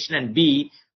generation, and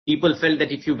B, people felt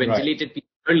that if you ventilated people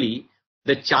early,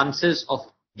 the chances of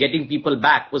getting people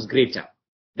back was greater.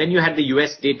 Then you had the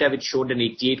US data which showed an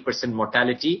 88%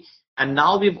 mortality. And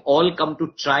now we've all come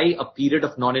to try a period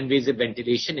of non-invasive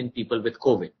ventilation in people with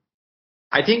COVID.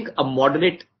 I think a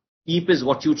moderate PEEP is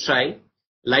what you try.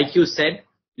 Like you said,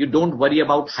 you don't worry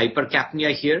about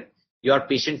hypercapnia here. Your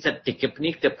patients are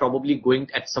tachypnic. They're probably going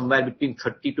at somewhere between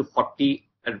 30 to 40,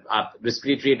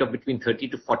 respiratory rate of between 30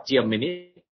 to 40 a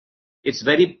minute. It's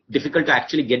very difficult to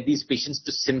actually get these patients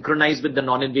to synchronize with the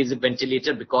non-invasive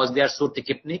ventilator because they are so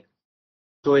tachypnic.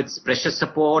 So it's pressure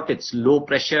support, it's low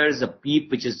pressures, a PEEP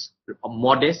which is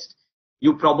modest.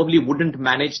 You probably wouldn't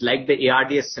manage, like the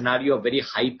ARDS scenario, a very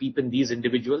high PEEP in these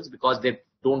individuals because they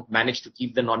don't manage to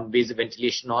keep the non-invasive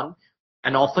ventilation on.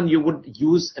 And often you would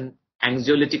use an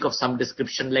anxiolytic of some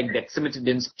description like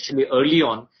dexamethasone, especially early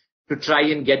on, to try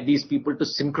and get these people to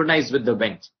synchronize with the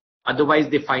vent. Otherwise,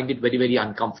 they find it very, very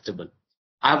uncomfortable.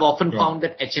 I have often found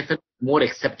that HFNO is more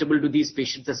acceptable to these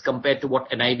patients as compared to what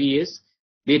NIV is.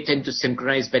 They tend to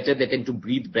synchronize better. They tend to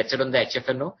breathe better on the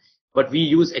HFNO. But we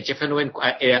use HFNO and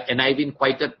NIV in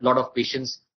quite a lot of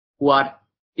patients who are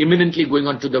imminently going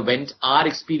on to the vent. Our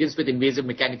experience with invasive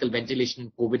mechanical ventilation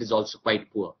in COVID is also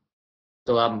quite poor.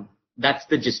 So that's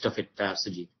the gist of it,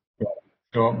 Sujit.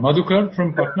 So Madhukar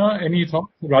from Patna, any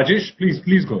thoughts? Rajesh,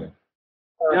 please go ahead.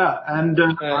 Yeah, and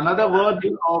another word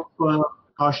of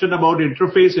caution about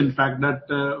interface, in fact, that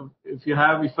if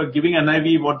you're giving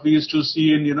NIV, what we used to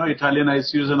see in, Italian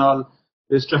ICUs and all,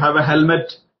 is to have a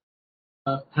helmet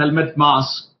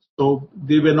mask. So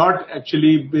they were not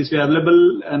actually basically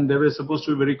available and they were supposed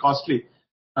to be very costly.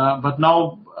 But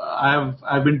now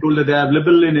I've been told that they are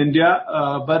available in India,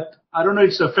 but I don't know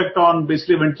its effect on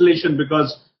basically ventilation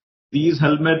because these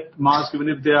helmet masks, even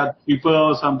if they are cheaper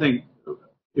or something,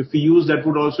 if we use that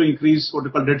would also increase what we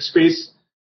call dead space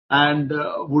and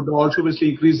would also basically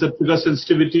increase the trigger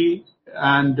sensitivity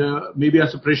and maybe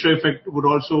as a pressure effect would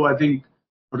also, I think,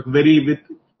 vary with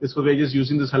this for just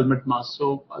using this helmet mask.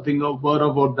 So I think a word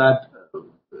about that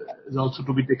is also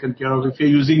to be taken care of if you're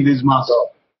using these masks,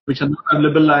 which are not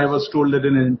available. I was told that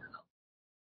in India.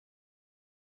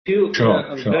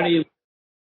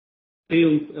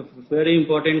 Very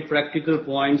important practical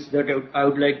points that I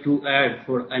would like to add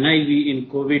for NIV in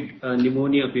COVID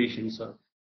pneumonia patients.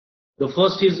 The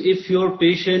first is if your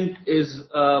patient is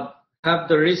have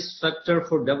the risk factor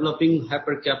for developing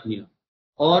hypercapnia,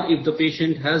 or if the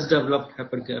patient has developed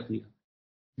hypercapnia,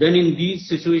 then in these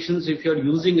situations, if you are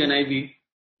using NIV,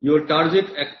 your target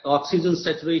oxygen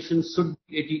saturation should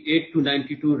be 88 to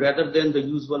 92 rather than the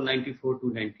usual 94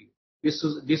 to 90.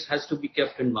 This has to be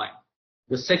kept in mind.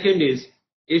 The second is,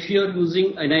 if you are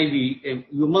using NIV,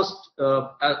 you must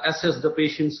assess the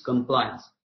patient's compliance.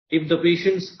 If the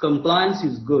patient's compliance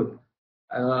is good,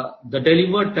 the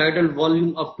delivered tidal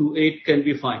volume up to 8 can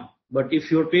be fine. But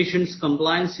if your patient's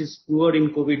compliance is poor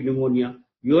in COVID pneumonia,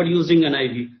 you are using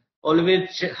NIV,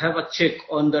 always have a check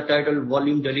on the tidal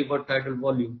volume, delivered tidal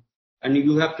volume. And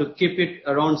you have to keep it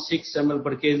around 6 ml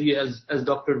per kg, as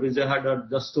Dr. Vijay had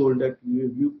just told, that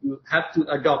you have to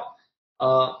adopt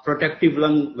protective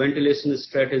lung ventilation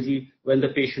strategy when the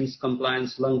patient's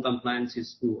lung compliance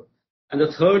is poor. And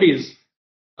the third is,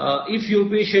 if your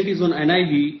patient is on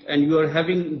NIV and you are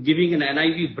giving an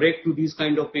NIV break to these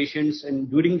kind of patients,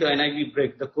 and during the NIV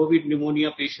break, the COVID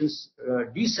pneumonia patients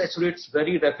desaturates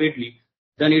very rapidly,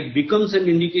 then it becomes an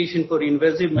indication for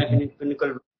invasive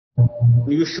mechanical.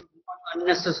 You should not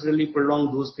unnecessarily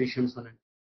prolong those patients on it.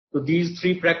 So these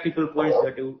three practical points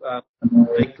that you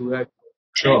like to add.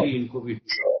 Sure. In COVID.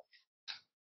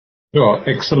 Sure.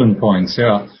 Excellent points.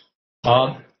 Yeah.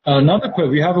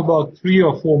 We have about 3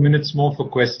 or 4 minutes more for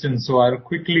questions, so I'll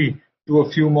quickly do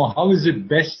a few more. How is it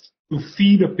best to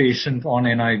feed a patient on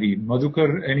NIV?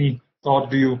 Madhukar, any thought?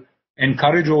 Do you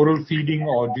encourage oral feeding,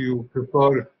 or do you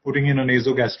prefer putting in a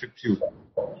nasogastric tube?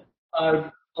 I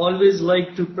always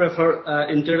like to prefer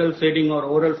internal feeding or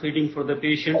oral feeding for the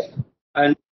patients,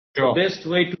 and sure. The best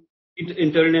way to feed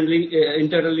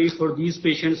internally for these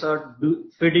patients are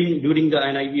feeding during the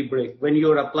NIV break. When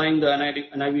you are applying the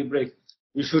NIV break,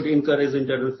 you should encourage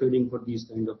internal feeding for these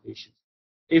kind of patients.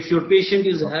 If your patient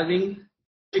is having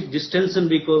distension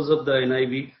because of the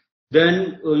NIV,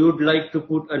 then you would like to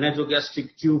put a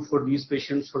nasogastric tube for these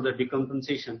patients for the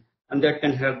decompensation, and that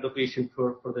can help the patient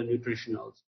for the nutrition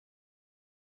also.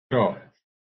 Sure.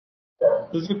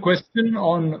 There's a question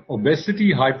on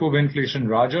obesity, hypoventilation.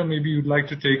 Raja, maybe you'd like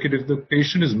to take it. If the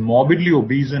patient is morbidly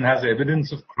obese and has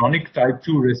evidence of chronic type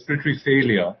 2 respiratory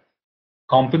failure,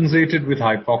 compensated with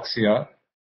hypoxia,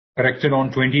 corrected on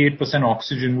 28%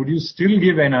 oxygen, would you still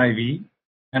give NIV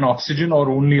and oxygen, or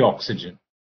only oxygen?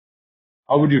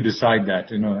 How would you decide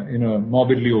that in a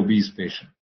morbidly obese patient?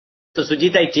 So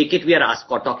Sujit, I take it we are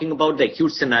talking about the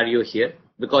acute scenario here,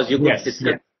 because you could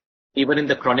discuss even in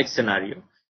the chronic scenario.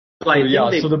 So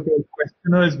the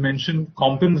questioner has mentioned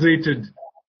compensated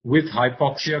with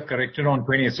hypoxia, corrected on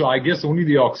 28. So I guess only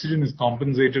the oxygen is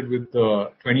compensated with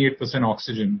the 28%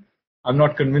 oxygen. I'm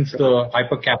not convinced the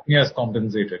hypercapnia is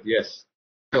compensated. Yes.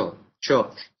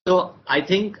 Sure. So I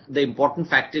think the important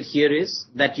factor here is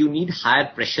that you need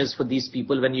higher pressures for these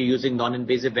people when you're using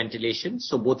non-invasive ventilation.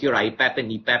 So both your IPAP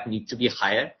and EPAP need to be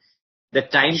higher. The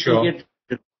time period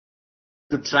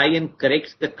to try and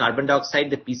correct the carbon dioxide,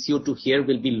 the PCO2 here,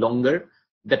 will be longer.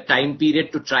 The time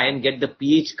period to try and get the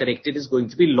pH corrected is going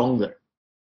to be longer.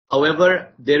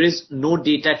 However, there is no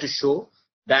data to show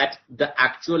that the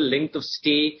actual length of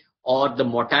stay or the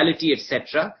mortality,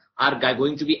 etc., are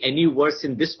going to be any worse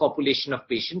in this population of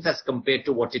patients as compared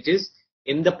to what it is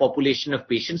in the population of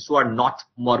patients who are not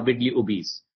morbidly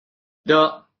obese.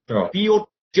 The PO2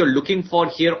 you're looking for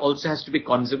here also has to be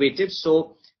conservative.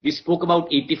 So we spoke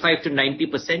about 85 to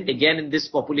 90%. Again, in this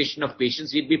population of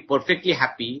patients, we'd be perfectly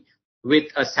happy with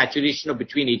a saturation of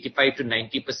between 85 to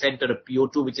 90% or a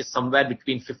PO2 which is somewhere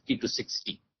between 50 to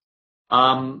 60.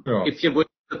 If you're going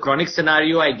to the chronic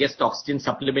scenario, I guess the oxygen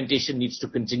supplementation needs to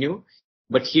continue.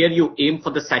 But here you aim for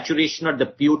the saturation or the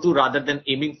PO2 rather than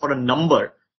aiming for a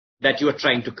number that you are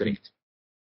trying to correct.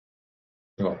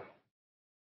 Sure.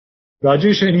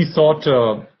 Rajesh, any thought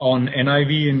on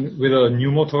NIV with a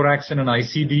pneumothorax and an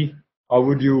ICD? How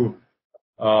would you,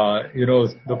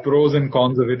 the pros and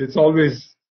cons of it? It's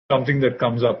always something that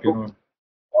comes up, How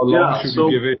long should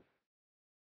you give it?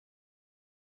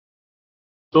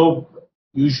 So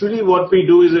usually what we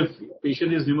do is, if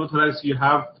patient is pneumothorax, you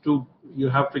have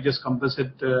to just compress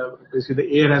it. Basically,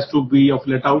 the air has to be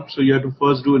let out. So you have to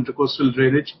first do intercostal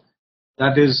drainage.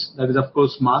 That is of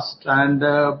course must. And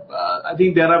I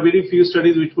think there are very few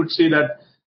studies which would say that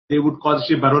they would cause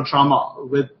barotrauma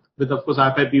with of course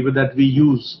IPAP that we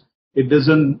use. It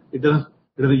doesn't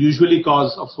usually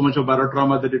cause of so much of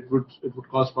barotrauma that it would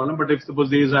cause problem. But if suppose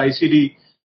there is ICD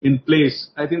in place,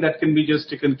 I think that can be just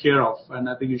taken care of, and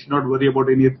I think you should not worry about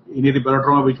any of the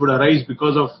barotrauma which would arise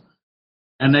because of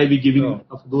NIV giving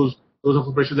of those of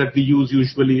the pressure that we use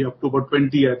usually up to about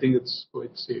 20. I think it's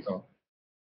safe.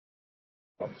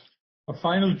 A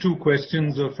final 2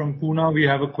 questions from Pune. We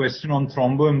have a question on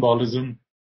thromboembolism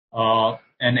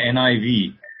and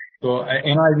NIV. So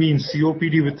NIV in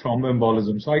COPD with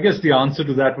thromboembolism. So I guess the answer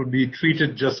to that would be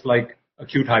treated just like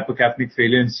acute hypercapnic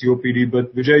failure in COPD.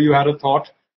 But Vijay, you had a thought?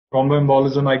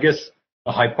 Thromboembolism, I guess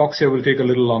the hypoxia will take a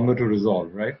little longer to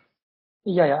resolve, right?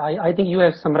 Yeah, I think you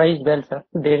have summarized well, sir.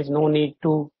 There is no need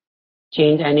to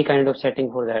change any kind of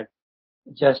setting for that.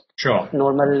 Just Sure.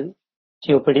 normal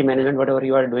COPD management, whatever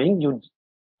you are doing, you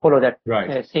follow that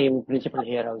Right. same principle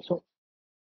here also.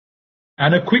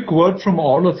 And a quick word from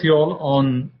all of y'all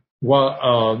on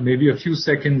maybe a few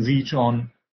seconds each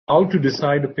on how to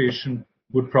decide a patient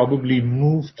would probably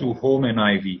move to home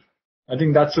NIV. I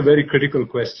think that's a very critical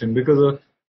question because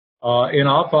in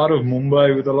our part of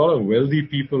Mumbai, with a lot of wealthy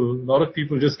people, a lot of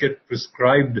people just get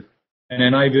prescribed an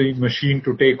NIV machine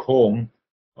to take home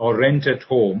or rent at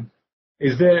home.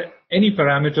 Is there any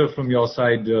parameter from your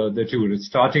side that you would,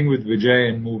 starting with Vijay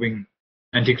and moving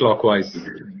anti-clockwise,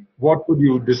 what would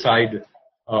you decide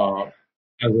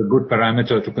as a good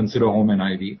parameter to consider home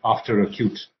NIV after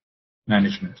acute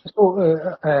management?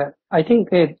 So I think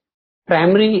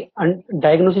primary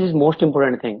diagnosis is most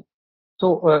important thing.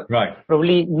 So Right.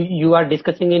 probably you are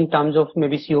discussing in terms of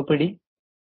maybe COPD.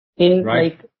 In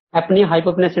Right. like apnea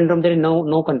hypopnea syndrome, there is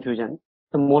no confusion.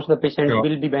 So most of the patients Sure.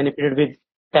 will be benefited with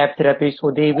TAP therapy,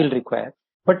 so they will require.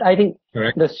 But I think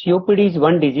Correct. the COPD is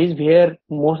one disease where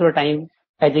most of the time,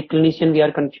 as a clinician, we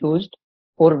are confused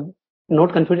or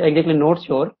not confused, exactly not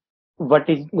sure what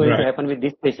is going Right. to happen with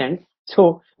this patient.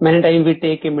 So many times we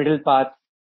take a middle path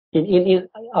in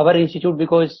our institute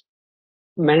because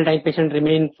many times patients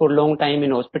remain for long time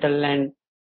in hospital and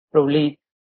probably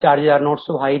charges are not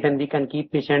so high, then we can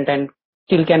keep patient and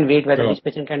still can wait whether Sure. this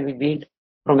patient can be weaned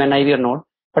from NIV or not.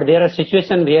 But there are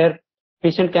situations where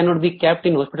patient cannot be kept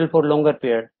in hospital for longer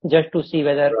period just to see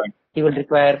whether Right. he will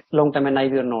require long-term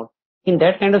NIV or not. In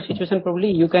that kind of situation,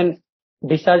 probably you can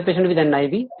discharge patient with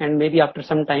NIV and maybe after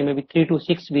some time, maybe 3 to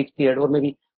 6 weeks period or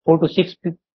maybe 4 to 6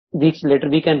 weeks later,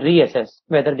 we can reassess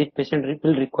whether this patient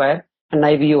will require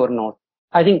NIV or not.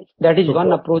 I think that is So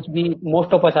one approach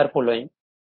most of us are following.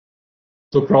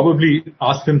 So probably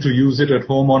ask them to use it at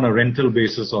home on a rental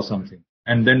basis or something,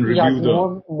 and then Yeah,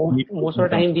 review most of the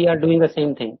time we are doing the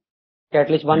same thing. At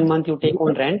least 1 month you take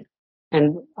on rent,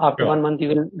 and after Sure. 1 month you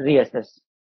will reassess.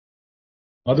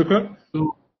 Madhukar,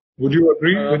 would you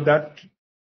agree with that?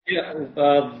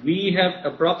 Yeah, we have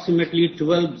approximately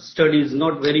 12 studies,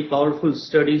 not very powerful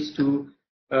studies, to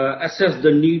assess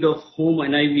the need of home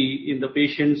NIV in the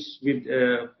patients with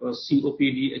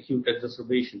COPD acute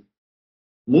exacerbation.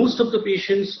 Most of the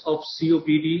patients of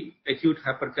COPD acute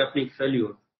hypercapnic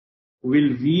failure will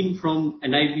wean from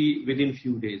NIV within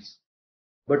few days.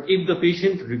 But if the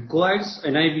patient requires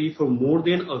NIV for more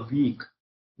than a week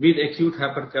with acute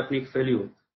hypercapnic failure,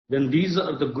 then these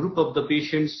are the group of the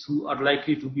patients who are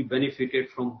likely to be benefited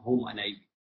from home NIV.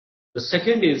 The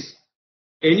second is,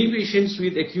 any patients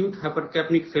with acute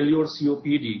hypercapnic failure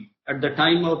COPD at the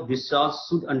time of discharge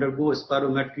should undergo a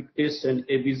spirometric test and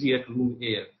ABG at room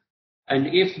air. And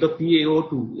if the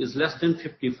PaO2 is less than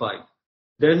 55,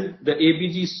 then the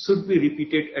ABG should be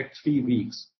repeated at 3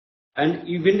 weeks. And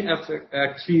even after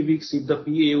at 3 weeks, if the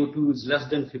PaO2 is less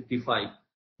than 55,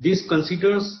 this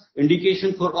considers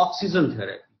indication for oxygen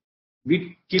therapy with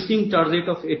keeping target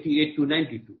of 88 to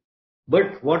 92.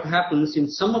 But what happens in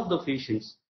some of the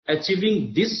patients,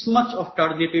 achieving this much of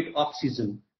targeted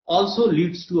oxygen also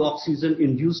leads to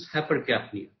oxygen-induced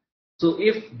hypercapnia. So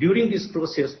if during this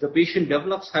process the patient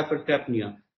develops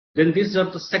hypercapnia, then these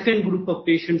are the second group of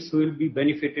patients who will be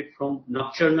benefited from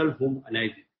nocturnal home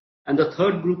NIV. And the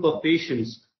third group of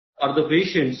patients are the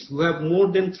patients who have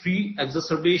more than 3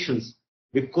 exacerbations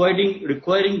requiring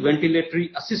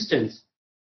ventilatory assistance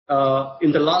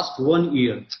in the last 1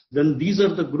 year. Then these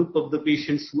are the group of the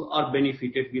patients who are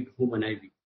benefited with home NIV.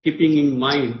 Keeping in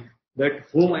mind that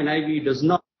home NIV does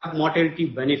not have mortality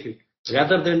benefit,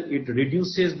 rather than it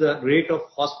reduces the rate of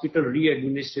hospital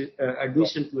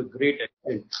admission to a great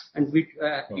extent, and which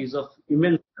is of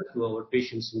immense help to our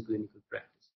patients in clinical practice.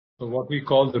 So what we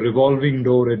call the revolving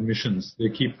door admissions, they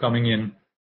keep coming in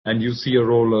and you see a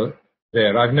roller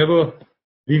there. I've never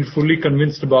been fully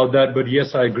convinced about that, but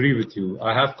yes, I agree with you.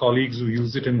 I have colleagues who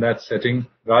use it in that setting.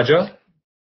 Raja,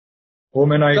 home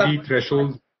NIV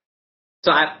threshold.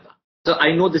 So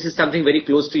I know this is something very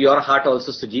close to your heart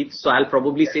also, Sujit. So I'll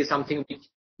probably say something which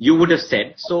you would have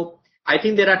said. So I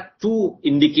think there are 2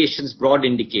 indications, broad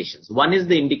indications. One is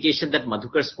the indication that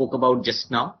Madhukar spoke about just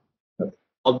now.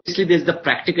 Obviously, there's the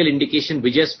practical indication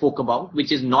Vijay spoke about,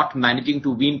 which is not managing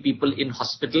to wean people in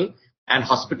hospital and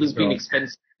hospitals being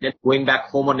expensive, then going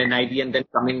back home on NIV and then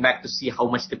coming back to see how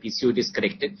much the PCOD is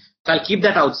corrected. So I'll keep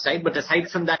that outside. But aside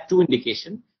from that 2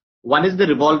 indication, one is the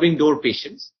revolving door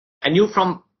patients. And you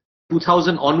from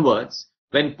 2000 onwards,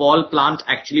 when Paul Plant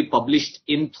actually published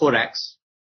in Thorax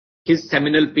his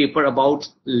seminal paper about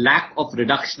lack of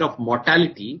reduction of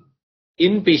mortality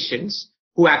in patients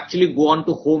who actually go on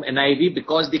to home NIV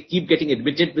because they keep getting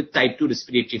admitted with type 2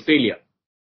 respiratory failure.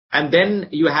 And then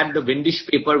you had the Windisch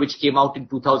paper, which came out in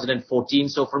 2014.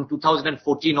 So from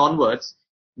 2014 onwards,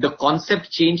 the concept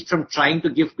changed from trying to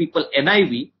give people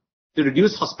NIV to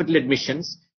reduce hospital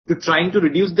admissions to trying to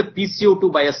reduce the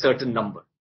PCO2 by a certain number.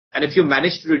 And if you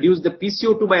manage to reduce the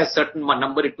PCO2 by a certain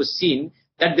number, it was seen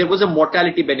that there was a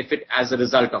mortality benefit as a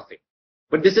result of it.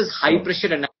 But this is high pressure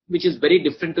NIV, which is very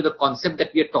different to the concept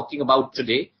that we are talking about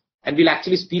today. And we'll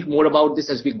actually speak more about this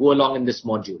as we go along in this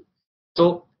module.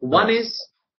 So one is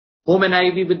home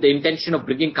NIV with the intention of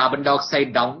bringing carbon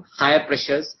dioxide down, higher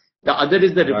pressures. The other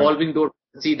is the revolving door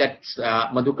policy that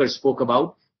Madhukar spoke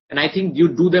about. And I think you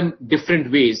do them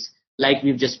different ways, like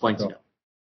we've just pointed out.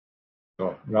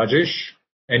 So, Rajesh,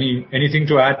 anything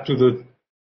to add to the?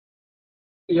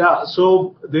 Yeah,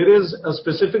 so there is a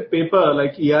specific paper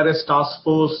like ERS Task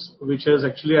Force, which has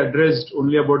actually addressed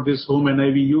only about this home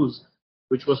NIV use,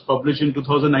 which was published in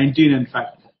 2019, in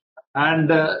fact. And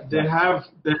they have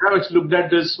actually looked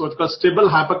at this what's called stable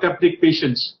hypercapnic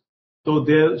patients. So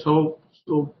the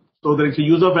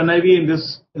use of NIV in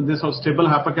this stable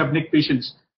hypercapnic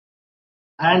patients,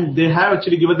 and they have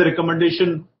actually given the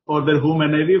recommendation for their home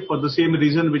NIV for the same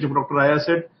reason which Dr. Raya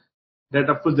said, that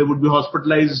of course they would be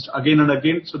hospitalized again and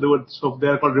again. So they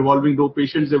are called revolving door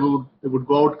patients. They would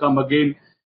go out, come again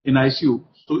in ICU.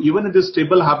 So even in the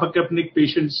stable hypercapnic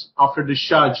patients after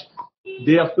discharge,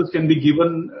 they of course can be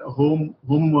given home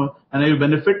NIV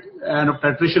benefit, and a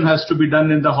titration has to be done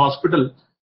in the hospital.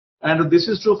 And this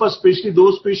is true for especially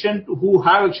those patients who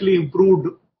have actually improved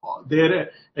their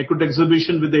acute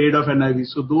extubation with the aid of NIV.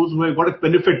 So those who have got a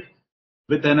benefit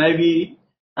with NIV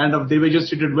and they were just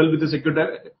treated well with this acute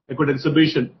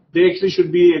extubation, they actually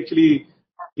should be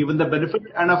given the benefit.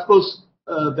 And of course,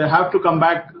 they have to come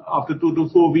back after 2 to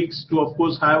 4 weeks to of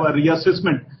course have a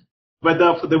reassessment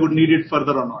whether they would need it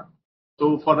further or not.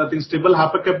 So for I think stable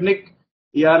hypercapnic,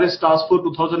 ERS Task Force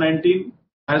 2019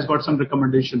 has got some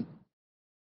recommendation.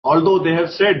 Although they have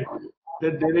said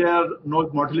that there are no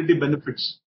mortality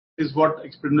benefits, is what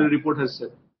explanatory report has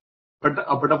said. But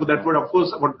that would of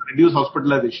course reduce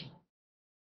hospitalization.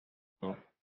 So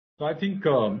I think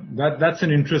that's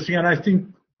an interesting, and I think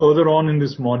further on in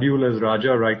this module, as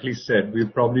Raja rightly said, we'll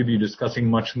probably be discussing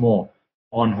much more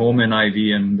on home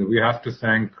NIV, and we have to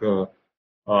thank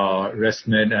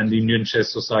ResMed and the Indian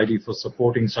Chest Society for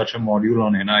supporting such a module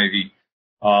on NIV.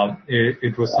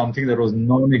 It was something that was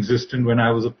non-existent when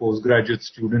I was a postgraduate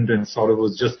student and sort of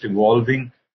was just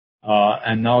evolving,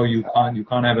 and now you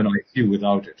can't have an ICU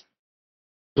without it.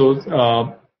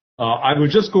 So I will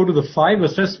just go to the 5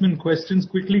 assessment questions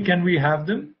quickly. Can we have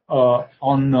them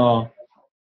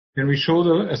can we show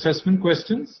the assessment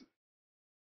questions?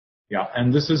 Yeah,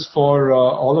 and this is for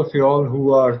all of you all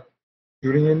who are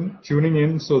tuning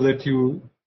in so that you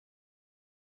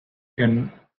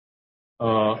can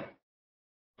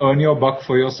earn your buck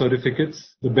for your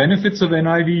certificates. The benefits of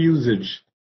NIV usage,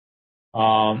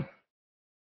 and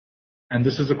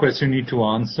this is a question you need to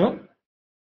answer,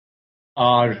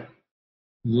 are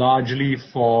largely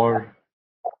for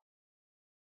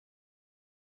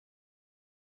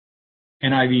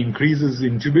NIV increases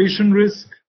intubation risk.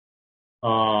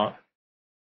 I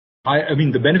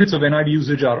mean, the benefits of NIV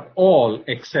usage are all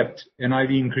except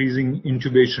NIV increasing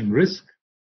intubation risk.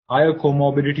 Higher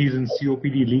comorbidities in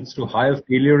COPD leads to higher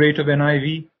failure rate of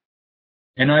NIV.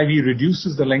 NIV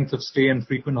reduces the length of stay and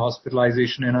frequent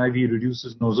hospitalization. NIV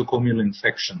reduces nosocomial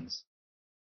infections.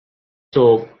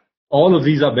 So all of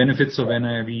these are benefits of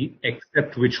NIV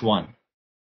except which one?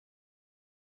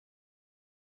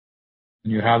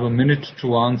 And you have a minute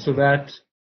to answer that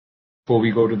before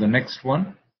we go to the next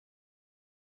one.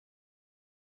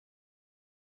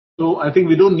 So I think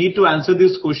we don't need to answer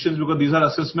these questions because these are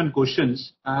assessment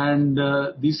questions, and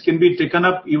these can be taken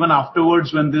up even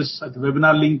afterwards when this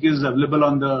webinar link is available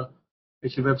on the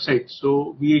website.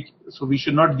 So we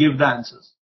should not give the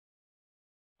answers.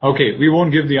 Okay, we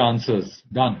won't give the answers.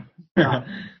 Done.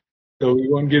 So we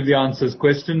won't give the answers.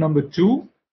 Question number 2.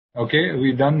 Okay, are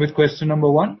we done with question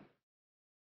number 1?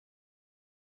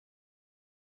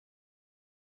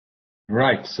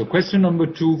 Right, so question number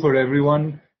 2 for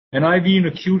everyone. NIV in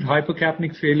acute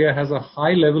hypercapnic failure has a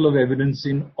high level of evidence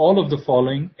in all of the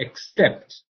following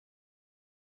except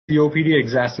COPD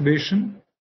exacerbation,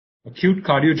 acute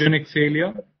cardiogenic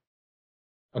failure,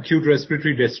 acute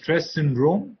respiratory distress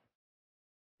syndrome,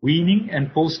 weaning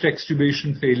and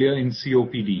post-extubation failure in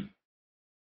COPD.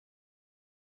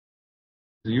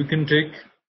 So you can take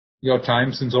your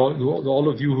time, since all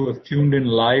of you who have tuned in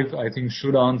live, I think,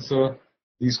 should answer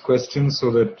these questions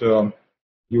so that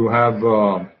you have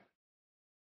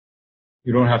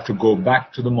You don't have to go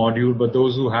back to the module, but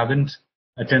those who haven't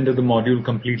attended the module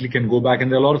completely can go back.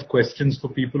 And there are a lot of questions for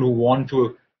people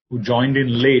who joined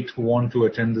in late, who want to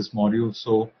attend this module.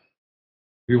 So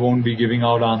we won't be giving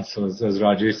out answers, as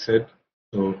Rajesh said,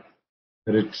 so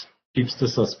that it keeps the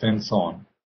suspense on.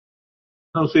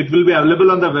 No, so it will be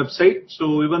available on the website.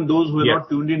 So even those who are not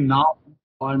tuned in now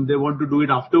and they want to do it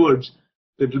afterwards,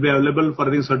 it will be available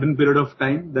for a certain period of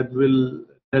time that will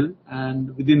tell.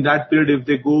 And within that period, if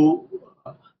they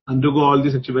undergo all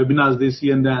these webinars, they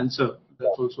see and they answer,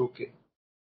 that's also okay.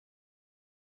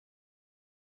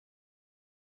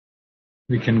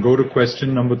 We can go to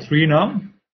question number 3 now.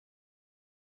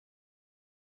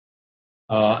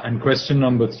 And question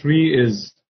number 3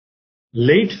 is,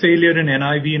 late failure in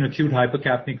NIV and acute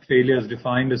hypercapnic failure is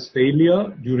defined as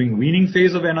failure during weaning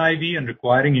phase of NIV and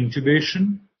requiring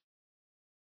intubation,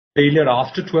 failure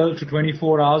after 12 to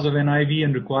 24 hours of NIV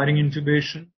and requiring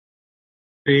intubation,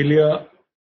 failure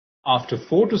after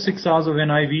 4 to 6 hours of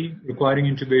NIV requiring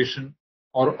intubation,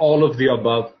 or all of the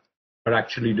above are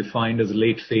actually defined as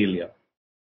late failure.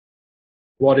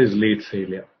 What is late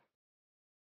failure?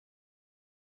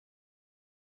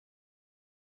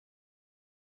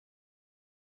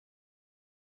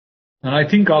 And I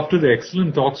think after the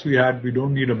excellent talks we had, we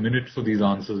don't need a minute for these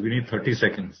answers. We need 30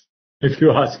 seconds. If you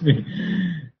ask me,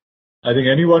 I think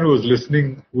anyone who is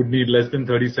listening would need less than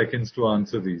 30 seconds to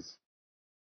answer these.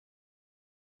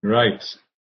 Right.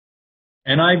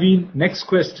 NIV, next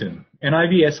question.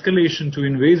 NIV escalation to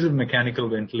invasive mechanical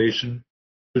ventilation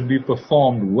should be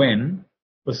performed when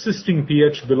persisting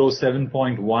pH below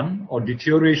 7.1 or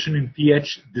deterioration in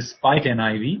pH despite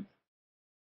NIV,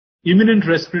 imminent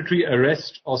respiratory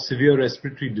arrest or severe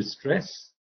respiratory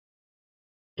distress,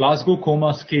 Glasgow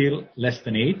Coma Scale less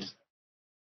than 8,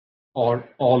 or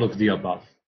all of the above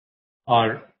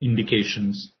are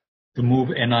indications to move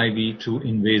NIV to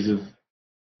invasive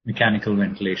mechanical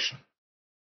ventilation.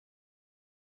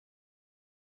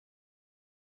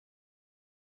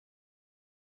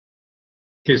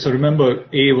 Okay, so remember,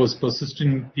 A was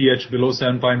persistent pH below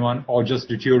 7.1 or just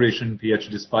deterioration in pH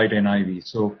despite NIV.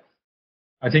 So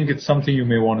I think it's something you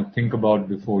may want to think about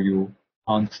before you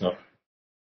answer.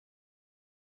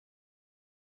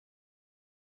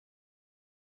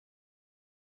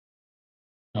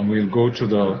 And we'll go to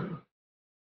the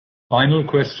final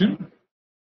question,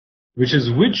 which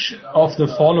is, which of the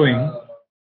following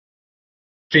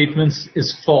statements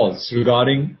is false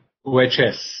regarding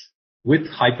OHS with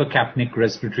hypercapnic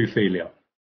respiratory failure?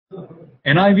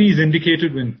 NIV is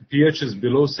indicated when pH is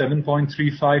below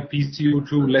 7.35,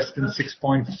 PCO2 less than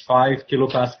 6.5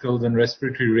 kilopascals, and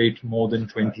respiratory rate more than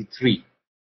 23.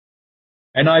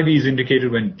 NIV is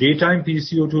indicated when daytime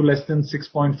PCO2 less than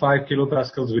 6.5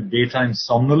 kilopascals with daytime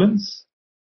somnolence.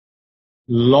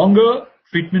 Longer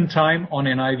treatment time on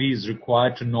NIV is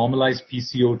required to normalize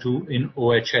PCO2 in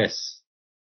OHS.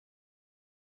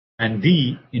 And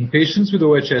D, in patients with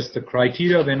OHS, the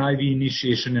criteria of NIV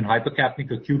initiation in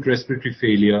hypercapnic acute respiratory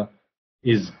failure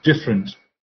is different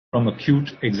from acute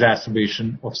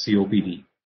exacerbation of COPD.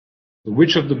 So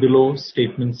which of the below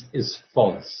statements is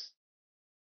false?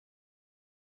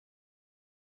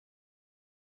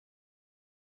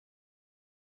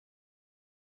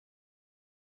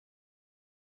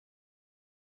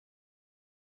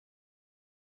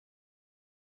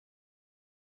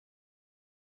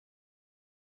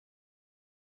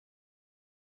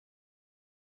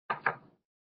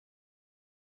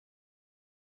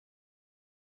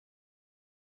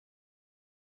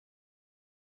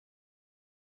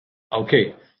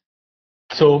 Okay,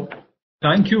 so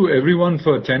thank you everyone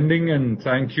for attending, and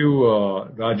thank you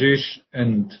Rajesh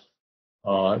and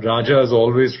Raja, as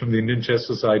always, from the Indian Chest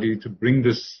Society to bring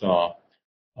this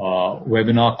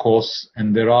webinar course.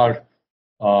 And there are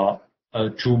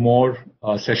 2 more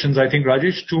sessions, I think,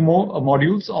 Rajesh, 2 more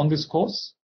modules on this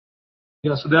course.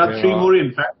 Yeah, so there are 3 more,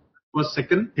 in fact. It was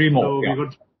second. 3 more. So yeah.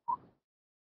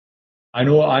 I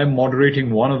know I'm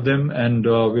moderating one of them, and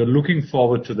we're looking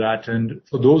forward to that. And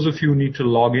for those of you who need to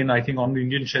log in, I think on the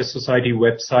Indian Chest Society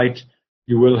website,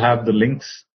 you will have the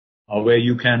links where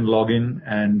you can log in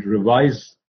and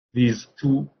revise this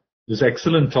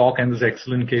excellent talk and this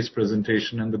excellent case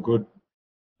presentation and the good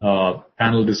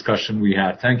panel discussion we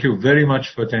had. Thank you very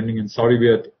much for attending, and sorry we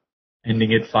are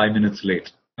ending it 5 minutes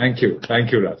late. Thank you.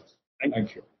 Thank you, Raj.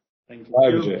 Thank you. Thank you.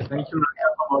 Bye, Vijay. Thank you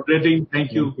for moderating.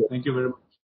 Thank you. Thank you very much.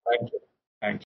 Thank you. Thank you.